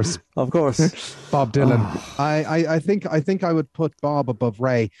of course. Bob Dylan. I think I would put Bob above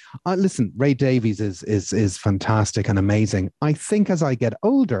Ray. Listen, Ray Davies is fantastic and amazing. I think as I get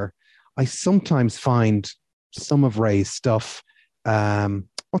older, I sometimes find some of Ray's stuff.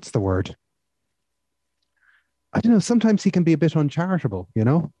 What's the word? I don't know. Sometimes he can be a bit uncharitable, you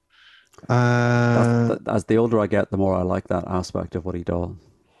know. As the older I get, the more I like that aspect of what he does.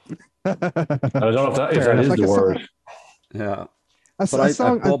 I don't know if that is the word. Yeah. Bob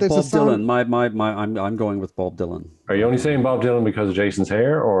Dylan. I'm going with Bob Dylan. Are you only saying Bob Dylan because of Jason's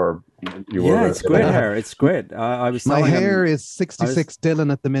hair, or you were? Yeah, it's great hair. It's great. My hair is 66 Dylan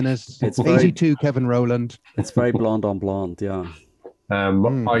at the minute. It's 82 Kevin Rowland. It's very blonde on blonde. Yeah.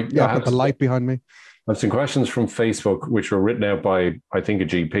 I've got the light behind me. I have some questions from Facebook, which were written out by, I think, a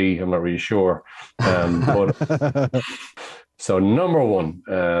GP. I'm not really sure. But so, number one,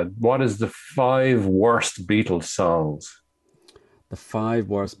 what is the 5 worst Beatles songs? The 5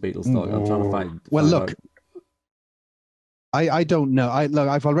 worst Beatles songs. I'm trying to find. Well, look, I don't know.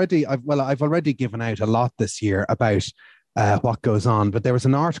 I've already given out a lot this year about what goes on. But there was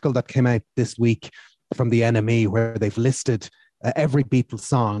an article that came out this week from the NME where they've listed every Beatles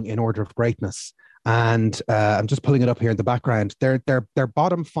song in order of greatness. And I'm just pulling it up here in the background. Their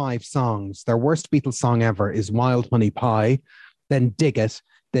bottom 5 songs, their worst Beatles song ever is Wild Honey Pie, then Dig It,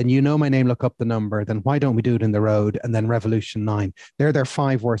 then You Know My Name, Look Up the Number, then Why Don't We Do It in the Road, and then Revolution 9. They're their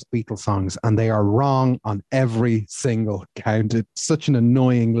 5 worst Beatles songs, and they are wrong on every single count. It's such an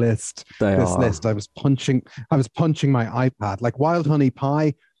annoying list. List. I was punching my iPad. Like Wild Honey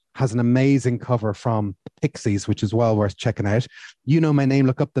Pie has an amazing cover from Pixies, which is well worth checking out. You Know My Name,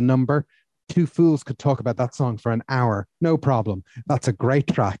 Look Up the Number. 2 fools could talk about that song for an hour, no problem. That's a great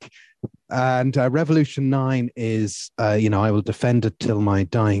track. And Revolution 9 is, I will defend it till my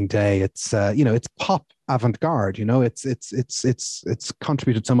dying day. It's, it's pop avant-garde. It's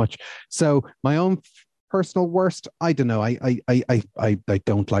contributed so much. So my own personal worst, I don't know. I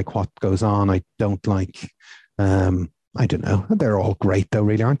don't like what goes on. I don't like. I don't know. They're all great, though,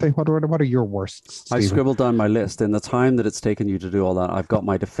 really, aren't they? What are your worsts, Stephen? I scribbled down my list. In the time that it's taken you to do all that, I've got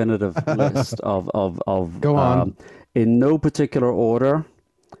my definitive list of Go on. In no particular order,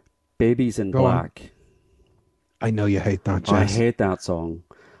 Babies in Black. On. I know you hate that, Jess. I hate that song.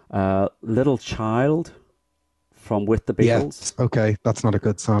 Little Child from With the Beatles. Yes. Okay, that's not a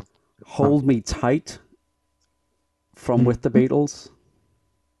good song. Hold Me Tight from With the Beatles.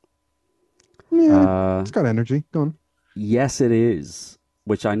 Yeah, it's got energy. Go on. Yes, It Is,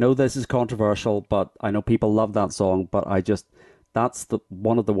 which I know this is controversial, but I know people love that song, but that's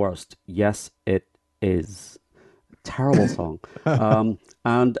one of the worst. Yes, It Is. Terrible song.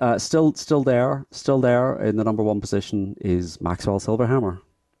 And still there in the number 1 position is Maxwell Silverhammer.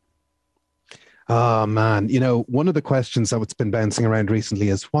 Oh, man. One of the questions that's been bouncing around recently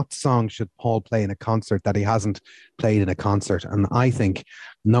is what song should Paul play in a concert that he hasn't played in a concert? And I think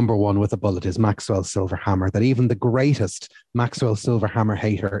number 1 with a bullet is Maxwell Silverhammer, that even the greatest Maxwell Silverhammer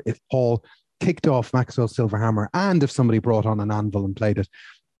hater, if Paul kicked off Maxwell Silverhammer and if somebody brought on an anvil and played it,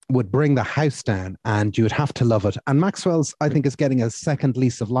 would bring the house down and you would have to love it. And Maxwell's, I think, is getting a second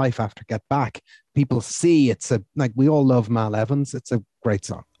lease of life after Get Back. People see we all love Mal Evans. It's a great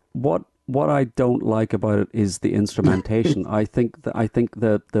song. What I don't like about it is the instrumentation. I think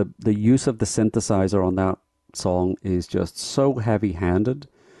the use of the synthesizer on that song is just so heavy-handed,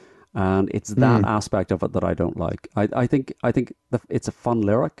 and it's that aspect of it that I don't like. I think it's a fun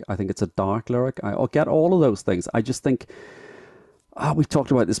lyric. I think it's a dark lyric. I get all of those things. I just think we've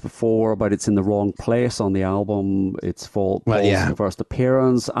talked about this before, about it's in the wrong place on the album. It's Paul's first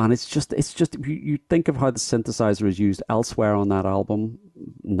appearance, and it's just you think of how the synthesizer is used elsewhere on that album.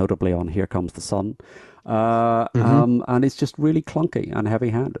 notably on Here Comes the Sun. Mm-hmm. And it's just really clunky and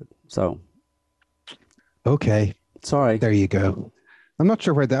heavy-handed. So, Okay, sorry. there you go. I'm not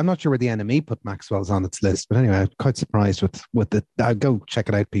sure where the NME put Maxwell's on its list, but anyway, I'm quite surprised with the. Go check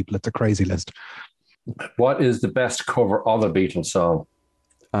it out, people. It's a crazy list. What is the best cover of a Beatles song?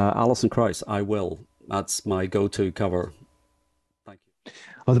 Alison Krauss, I Will. That's my go-to cover. Thank you.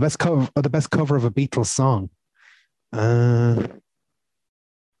 Oh, the best cover of a Beatles song.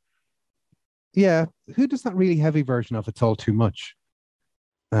 Yeah, who does that really heavy version of It's All Too Much?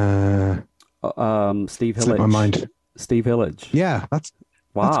 Steve Slipped my Hillage. mind. Steve Hillage. Yeah, that's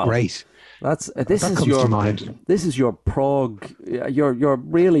great. This That is comes your to mind. this is your prog. You're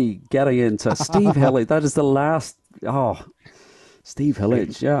really getting into Steve Hillage. That is the last. Oh, Steve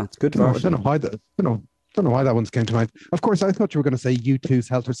Hillage. Yeah, it's good I version. don't know why that. Don't know why that one's came to mind. Of course, I thought you were going to say U2's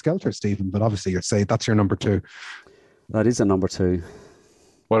Helter Skelter, Stephen, but obviously you're saying that's your number two. That is a number two.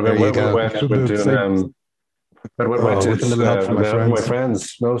 What about There you go. with doing with my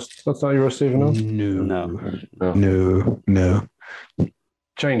friends? No, that's not yours, Stephen. No.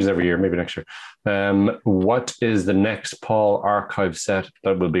 Changes every year, maybe next year. What is the next Paul archive set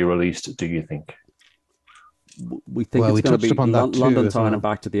that will be released, do you think? We think Well, it's we going to touched be upon that too London as Town well. and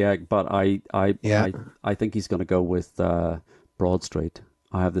Back to the Egg, but I think he's going to go with Broad Street.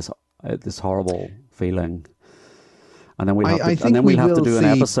 I have this horrible feeling, and then we'll have to do an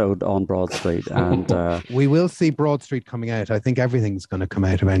episode on Broad Street, and We will see Broad Street coming out. I think everything's going to come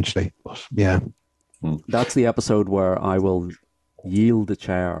out eventually. But yeah. that's the episode where I will yield the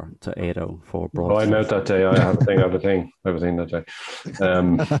chair to Ado for Broad Oh, I'm Street. out that day. I have a thing that day.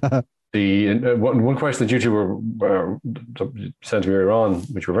 The one question that you two were sent to me earlier on,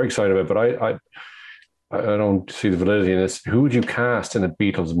 which we're very excited about, but I don't see the validity in this. Who would you cast in a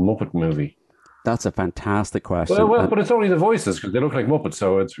Beatles Muppet movie? That's a fantastic question. Well, but it's only the voices because they look like Muppets,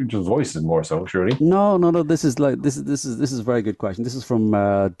 so it's just voices more so, surely. No. This is a very good question. This is from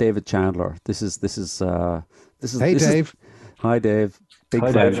David Chandler. This is Hey, Dave. Hi, Dave. Big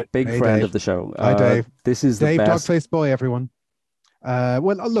Hi, friend, Dave. big Hey, friend Dave. of the show. Hi, Dave. This is Dave, the best. Dogface Boy, everyone. Well,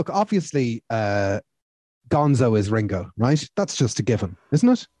 look, obviously, Gonzo is Ringo, right? That's just a given, isn't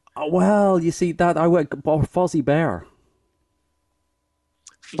it? Oh, well, you see that I went Fozzie Bear.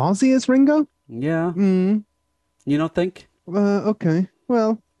 Fozzie is Ringo? Yeah, Mm, you don't think? okay.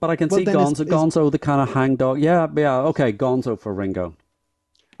 Well, But I can Well, see then Gonzo. Gonzo, the kind of hangdog. Yeah. Okay, Gonzo for Ringo.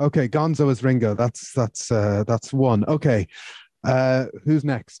 okay. Gonzo is Ringo. That's one. Okay. Who's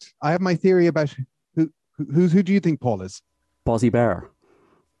next? I have my theory about who do you think Paul is? Fozzie Bear.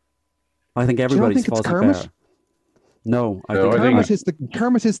 I think you not everybody's think it's Fozzie Kermit? Bear. No, I No, think I think-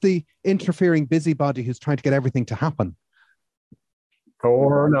 Kermit is the interfering busybody who's trying to get everything to happen.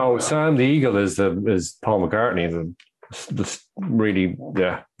 Or no, Sam the Eagle is Paul McCartney. The really,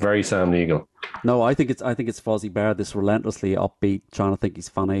 very Sam the Eagle. No, I think it's Fozzie Bear, this relentlessly upbeat, trying to think he's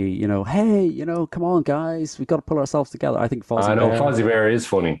funny. Hey, come on, guys, we got to pull ourselves together. I think Fozzie I know Bear. Fozzie Bear is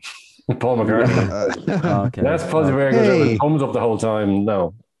funny. Paul McCartney. Okay. That's Fozzie Bear goes Hey. thumbs up the whole time.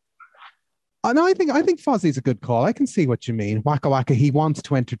 No, No, I think Fozzie's a good call. I can see what you mean. Waka Waka, he wants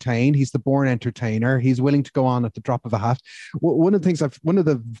to entertain. He's the born entertainer. He's willing to go on at the drop of a hat. One of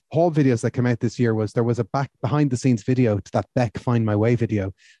the Paul videos that came out this year was there was a behind the scenes video to that Beck Find My Way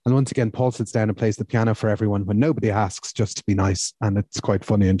video. And once again, Paul sits down and plays the piano for everyone when nobody asks, just to be nice. And it's quite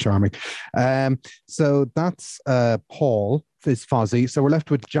funny and charming. So that's Paul is Fozzie. So we're left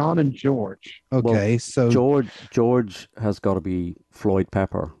with John and George. Okay, so George has got to be Floyd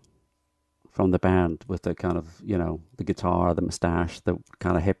Pepper from the band with the kind of, the guitar, the mustache, the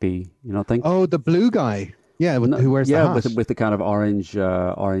kind of hippie, think? oh, the blue guy. Yeah, who wears the hat. with the kind of orange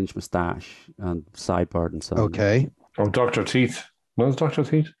mustache and sideburn and so on. Okay. or Dr. Teeth. What was Dr.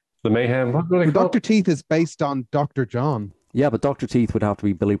 Teeth? The Mayhem. What were they called? Dr. Teeth is based on Dr. John. Yeah, but Dr. Teeth would have to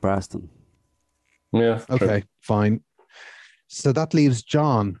be Billy Preston. Yeah. true. Okay, fine. So that leaves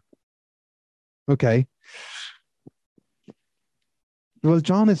John. Okay. Well,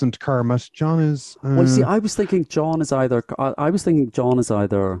 John isn't Kermit. John is. Well, you see, I was thinking John is either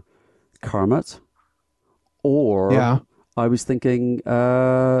Kermit, or Yeah. I was thinking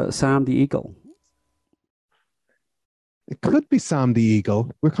Sam the Eagle. It could be Sam the Eagle.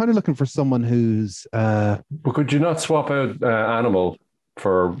 We're kind of looking for someone who's. But could you not swap out Animal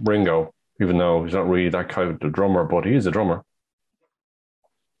for Ringo, even though he's not really that kind of drummer, but he is a drummer?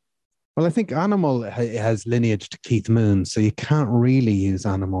 Well, I think Animal has lineage to Keith Moon, so you can't really use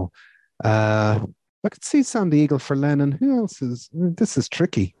Animal. I could see Sam the Eagle for Lennon. Who else is? This is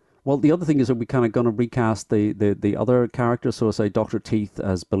tricky. Well, the other thing is that we kind of going to recast the other characters. So say Dr. Teeth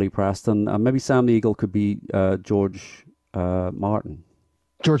as Billy Preston, and maybe Sam the Eagle could be George Martin.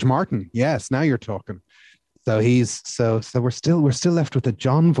 George Martin. Yes, now you're talking. So he's so we're still left with a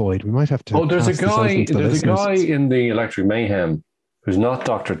John void. We might have to. Oh, there's a pass this on guy. to the There's a listeners. guy in the Electric Mayhem who's not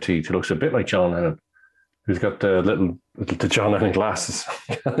Doctor Teeth, who looks a bit like John Lennon, who's got the John Lennon glasses.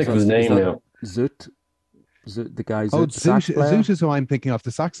 I can't think of his name now. Zoot, the guy. Oh, Zoot Zoot is who I'm thinking of,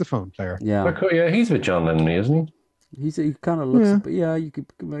 the saxophone player. Yeah, Yeah, he's with John Lennon, isn't he? he kind of looks. Yeah, you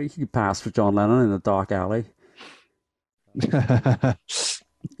could pass for John Lennon in a dark alley.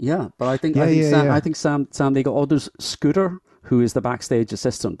 Yeah, but I think Sam Neill. Oh, there's Scooter, who is the backstage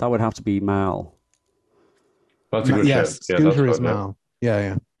assistant. That would have to be Mal. That's a good yes, shout. Scooter Yeah, is Mal.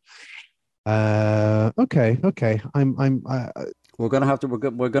 Yeah. Okay. We're gonna have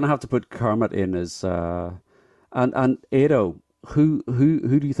to put Kermit in as and Ado. Who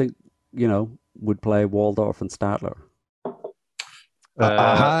do you think would play Waldorf and Statler?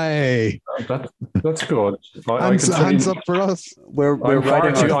 Hi. That's good. Hands up for us. I'm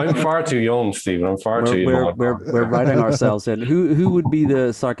far too young, Stephen. I'm far too young. We're writing ourselves in. Who would be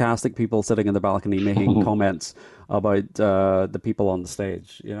the sarcastic people sitting in the balcony making comments about the people on the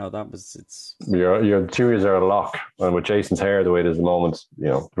stage? Your theories are a lock, and with Jason's hair the way it is at the moment,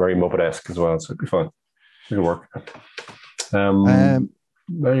 very Muppet-esque as well. So it'd be fun. It'll work.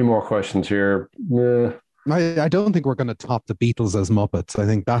 Any more questions here? I don't think we're going to top the Beatles as Muppets. I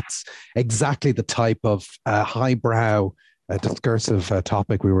think that's exactly the type of highbrow, discursive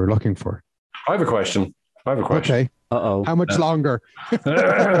topic we were looking for. I have a question. Okay. Uh-oh. How much longer? No,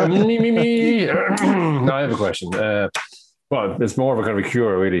 I have a question. Well, it's more of a kind of a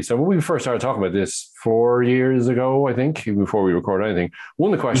cure, really. So when we first started talking about this 4 years ago, I think, even before we recorded anything,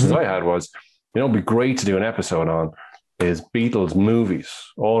 one of the questions I had was, it'd be great to do an episode on is Beatles movies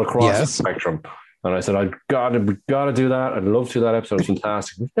all across the spectrum. And I said, we got to do that. I'd love to do that episode. It's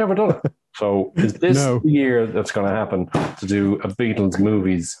fantastic. We've never done it. So is this the year that's going to happen to do a Beatles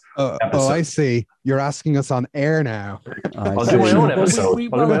movies episode? Oh, I see. You're asking us on air now. I'll do my own episode. I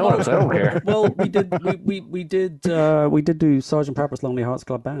don't care. Well, we did do Sgt. Pepper's Lonely Hearts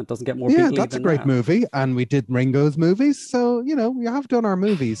Club Band. Doesn't get more Beatles. Yeah, that's a great movie. And we did Ringo's movies. So, we have done our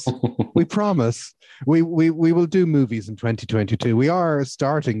movies. We promise. We will do movies in 2022. We are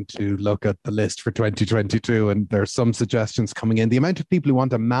starting to look at the list for 2022, and there's some suggestions coming in. The amount of people who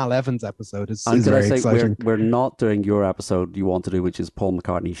want a Mal Evans episode is very exciting. We're not doing your episode you want to do, which is Paul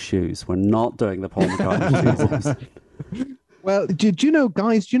McCartney's shoes. We're not doing the Paul McCartney shoes episode. Well, do you know,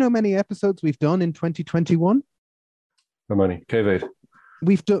 guys, how many episodes we've done in 2021? How many? K-Vade.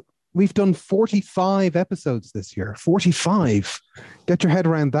 We've done 45 episodes this year. 45. Get your head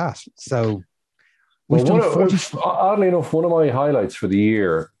around that. So oddly enough, one of my highlights for the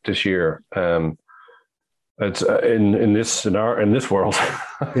year this year, it's in this world.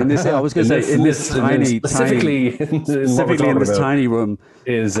 In this, I was going to say, in this tiny, specifically in this tiny room,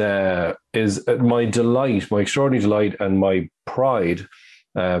 is my delight, my extraordinary delight, and my pride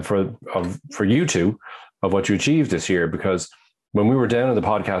for you two of what you achieved this year. Because when we were down in the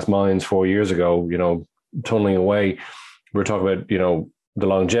podcast mines 4 years ago, tunneling away, we were talking about the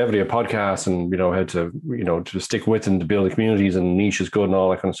longevity of podcasts and how to stick with and to build the communities and niche is good and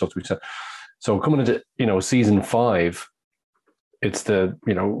all that kind of stuff. So coming into season 5, it's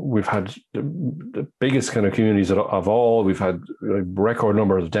we've had the biggest kind of communities of all. We've had a record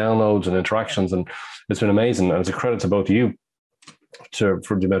number of downloads and interactions, and it's been amazing. And it's a credit to both of you for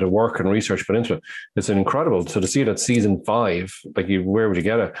the amount of work and research put into it. It's incredible. So to see that season 5, where would you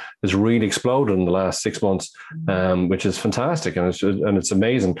get it, has really exploded in the last 6 months, which is fantastic. And it's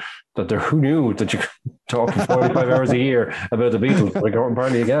amazing that who knew that you could talk for 45 hours a year about the Beatles,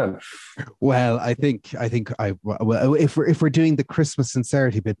 apparently again. Well, I think if we're doing the Christmas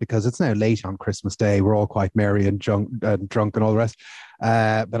sincerity bit, because it's now late on Christmas Day, we're all quite merry and drunk and all the rest.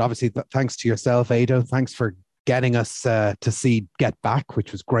 But obviously, thanks to yourself, Ado. Thanks for getting us to see Get Back,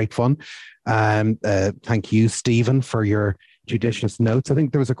 which was great fun. Thank you, Stephen, for your judicious notes. I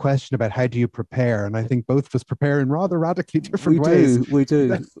think there was a question about how do you prepare, and I think both of us prepare in rather radically different ways. We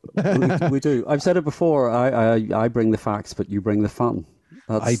do. I've said it before. I bring the facts, but you bring the fun.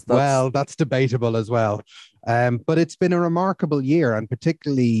 Well, that's debatable as well. But it's been a remarkable year, and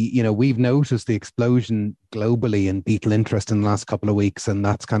particularly, we've noticed the explosion globally in Beatle interest in the last couple of weeks, and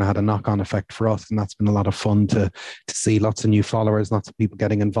that's kind of had a knock-on effect for us, and that's been a lot of fun to see lots of new followers, lots of people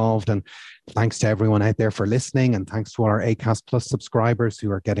getting involved, and thanks to everyone out there for listening, and thanks to all our Acast Plus subscribers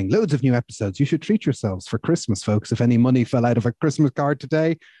who are getting loads of new episodes. You should treat yourselves for Christmas, folks. If any money fell out of a Christmas card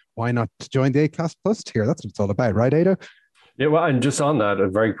today, why not join the Acast Plus tier? That's what it's all about, right, Ado? Yeah, well, and just on that,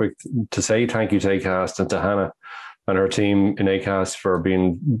 very quick to say thank you to Acast and to Hannah and her team in Acast for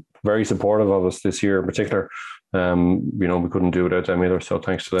being very supportive of us this year in particular. we couldn't do without them either. So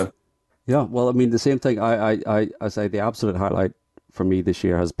thanks to them. Yeah, well, I mean, the same thing. I say the absolute highlight for me this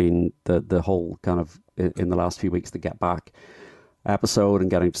year has been the whole kind of in the last few weeks, the Get Back episode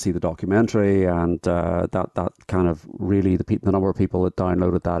and getting to see the documentary, and that kind of really the number of people that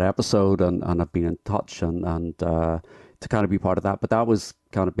downloaded that episode and have been in touch and to kind of be part of that. But that was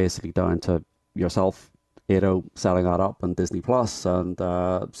kind of basically down to yourself, Edo, setting that up on Disney Plus, and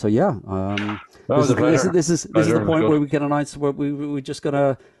so yeah, this is the point where we can announce we're just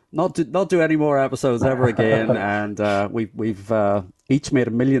gonna not do any more episodes ever again, and we've each made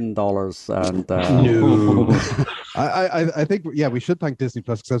 $1 million, and no. I think we should thank Disney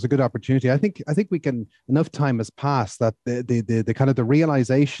Plus because that was a good opportunity. I think we can, enough time has passed that the kind of the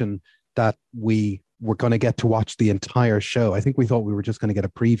realization that we were going to get to watch the entire show. I think we thought we were just going to get a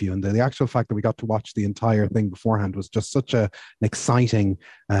preview, and the actual fact that we got to watch the entire thing beforehand was just such an exciting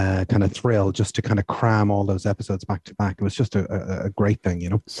kind of thrill, just to kind of cram all those episodes back to back. It was just a great thing, you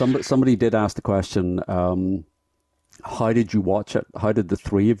know. Somebody did ask the question, how did you watch it? How did the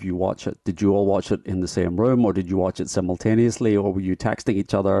three of you watch it? Did you all watch it in the same room, or did you watch it simultaneously, or were you texting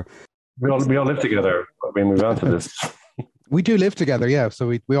each other? We all live together. I mean, we've answered this. We do live together, yeah.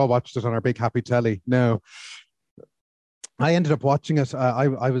 So we all watched it on our big happy telly. No, I ended up watching it.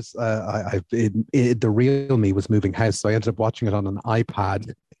 The real me was moving house, so I ended up watching it on an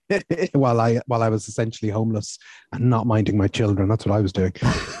iPad while I was essentially homeless and not minding my children. That's what I was doing.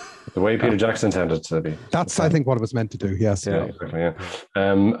 The way Peter Jackson intended to be. That's, I think, what it was meant to do. Yes. Yeah, exactly. Yeah.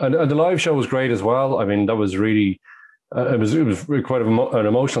 And the live show was great as well. I mean, that was really. It was quite an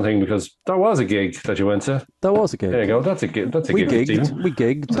emotional thing because there was a gig that you went to. There was a gig. There you go. That's a gig. We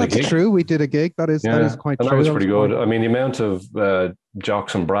gigged. That's true. We did a gig. That is quite true. That was pretty good. I mean, the amount of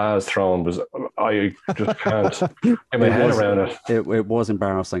jocks and bras thrown was, I just can't get my head around it. It was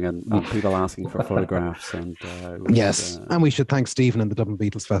embarrassing, and people asking for photographs. And yes, and we should thank Stephen and the Dublin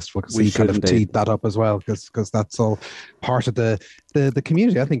Beatles Festival because he kind of teed that up as well, because that's all part of the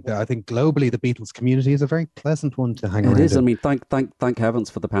community. I think globally the Beatles community is a very pleasant one to hang around. It is. I mean, thank heavens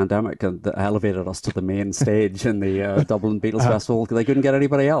for the pandemic and that elevated us to the main stage in the Dublin Beatles Festival. They couldn't get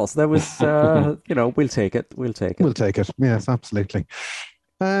anybody else. There was, we'll take it. We'll take it. Yes, absolutely.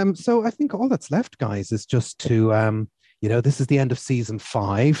 So I think all that's left, guys, is just to, this is the end of season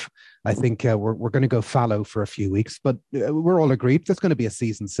 5. I think we're going to go fallow for a few weeks, but we're all agreed there's going to be a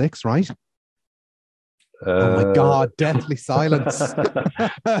season 6, right? Oh my God, deathly silence.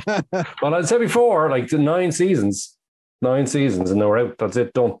 Well, I said before, like the 9 seasons, and we're out. That's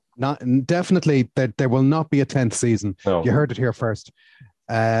it, done. Definitely, there will not be a 10th season. No. You heard it here first.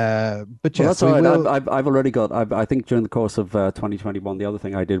 But yes, that's all right. I've already got. I think during the course of 2021, the other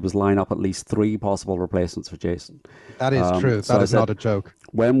thing I did was line up at least 3 possible replacements for Jason. That is true. That is not a joke.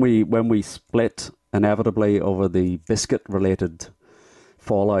 When we split inevitably over the biscuit-related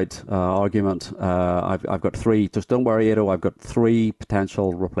Fallout argument, I've got 3. Just don't worry, Edo. I've got 3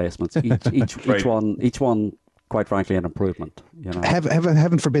 potential replacements. Each one. Quite frankly, an improvement.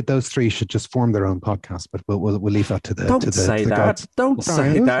 Heaven forbid those 3 should just form their own podcast, but we'll leave that to the. Don't say that. Gods. Don't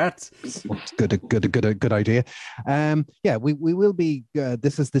say that. Good idea. We will be.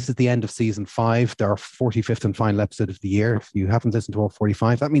 This is the end of season 5. Our 45th and final episode of the year. If you haven't listened to all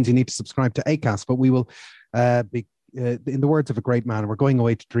 45, that means you need to subscribe to Acast. But we will be, in the words of a great man, we're going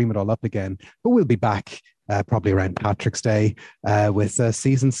away to dream it all up again. But we'll be back. Probably around Patrick's Day with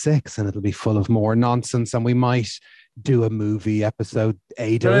season 6, and it'll be full of more nonsense, and we might do a movie episode,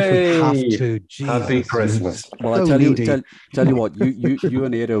 Ada, if we have to. Jesus. Happy Christmas. Well, I tell you what, you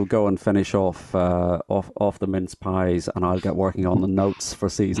and Ada go and finish off the mince pies, and I'll get working on the notes for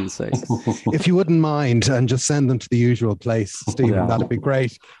season 6. If you wouldn't mind, and just send them to the usual place, Stephen, that'd be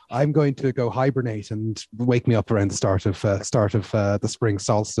great. I'm going to go hibernate and wake me up around the start of the spring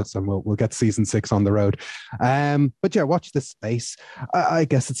solstice, and we'll get season 6 on the road. But yeah, watch this space. I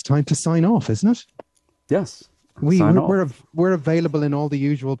guess it's time to sign off, isn't it? Yes. We're available in all the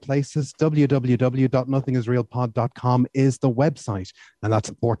usual places. www.nothingisrealpod.com is the website, and that's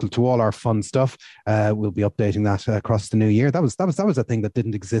a portal to all our fun stuff. We'll be updating that across the new year. That was a thing that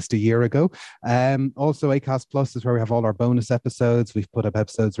didn't exist a year ago. Also, Acast Plus is where we have all our bonus episodes. We've put up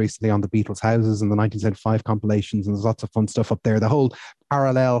episodes recently on the Beatles' houses and the 1975 compilations, and there's lots of fun stuff up there. The whole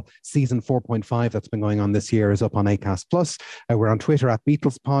parallel season 4.5 that's been going on this year is up on Acast Plus. We're on Twitter at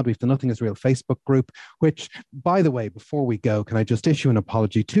BeatlesPod. We've the Nothing Is Real Facebook group, which, by the way, before we go, can I just issue an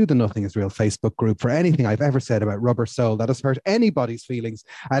apology to the Nothing Is Real Facebook group for anything I've ever said about Rubber Soul that has hurt anybody's feelings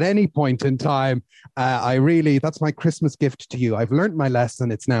at any point in time. That's my Christmas gift to you. I've learned my lesson.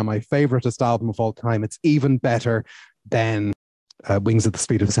 It's now my favoriteest album of all time. It's even better than wings at the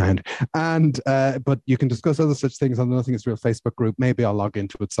speed of sound. And but you can discuss other such things on the Nothing Is Real Facebook group. Maybe I'll log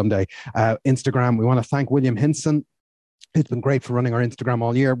into it someday. Instagram, we want to thank William Hinson. It's been great for running our Instagram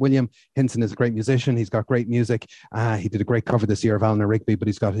all year. William Hinson is a great musician. He's got great music. He did a great cover this year of Eleanor Rigby, but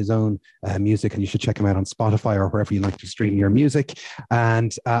he's got his own music, and you should check him out on Spotify or wherever you like to stream your music.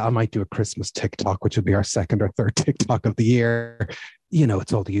 And I might do a Christmas TikTok, which will be our second or third TikTok of the year. You know,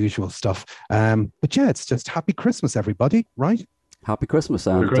 it's all the usual stuff. But yeah, it's just happy Christmas, everybody, right? Happy Christmas,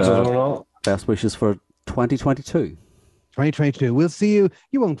 and best wishes for 2022. 2022. We'll see you.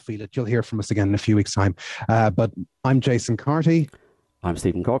 You won't feel it. You'll hear from us again in a few weeks' time. But I'm Jason Carty. I'm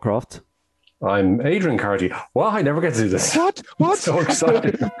Stephen Cockcroft. I'm Adrian Carty. Well, I never get to do this. What? So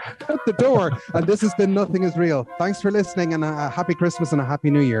excited. Out the door. And this has been Nothing Is Real. Thanks for listening, and a happy Christmas and a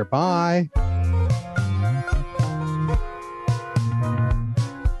happy New Year. Bye.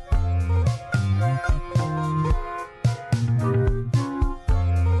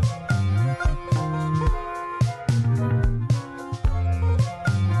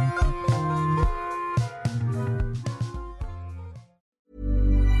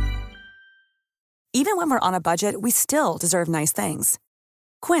 Even when we're on a budget, we still deserve nice things.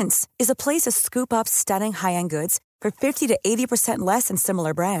 Quince is a place to scoop up stunning high-end goods for 50 to 80% less than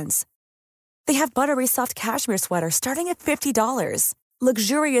similar brands. They have buttery soft cashmere sweaters starting at $50,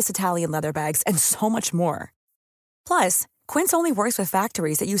 luxurious Italian leather bags, and so much more. Plus, Quince only works with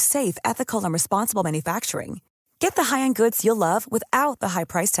factories that use safe, ethical, and responsible manufacturing. Get the high-end goods you'll love without the high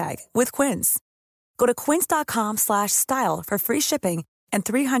price tag with Quince. Go to quince.com/style for free shipping and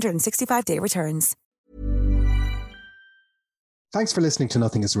 365-day returns. Thanks for listening to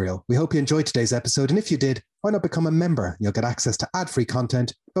Nothing Is Real. We hope you enjoyed today's episode, and if you did, why not become a member? You'll get access to ad-free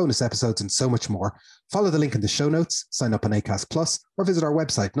content, bonus episodes, and so much more. Follow the link in the show notes, sign up on Acast Plus, or visit our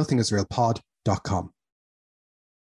website, nothingisrealpod.com.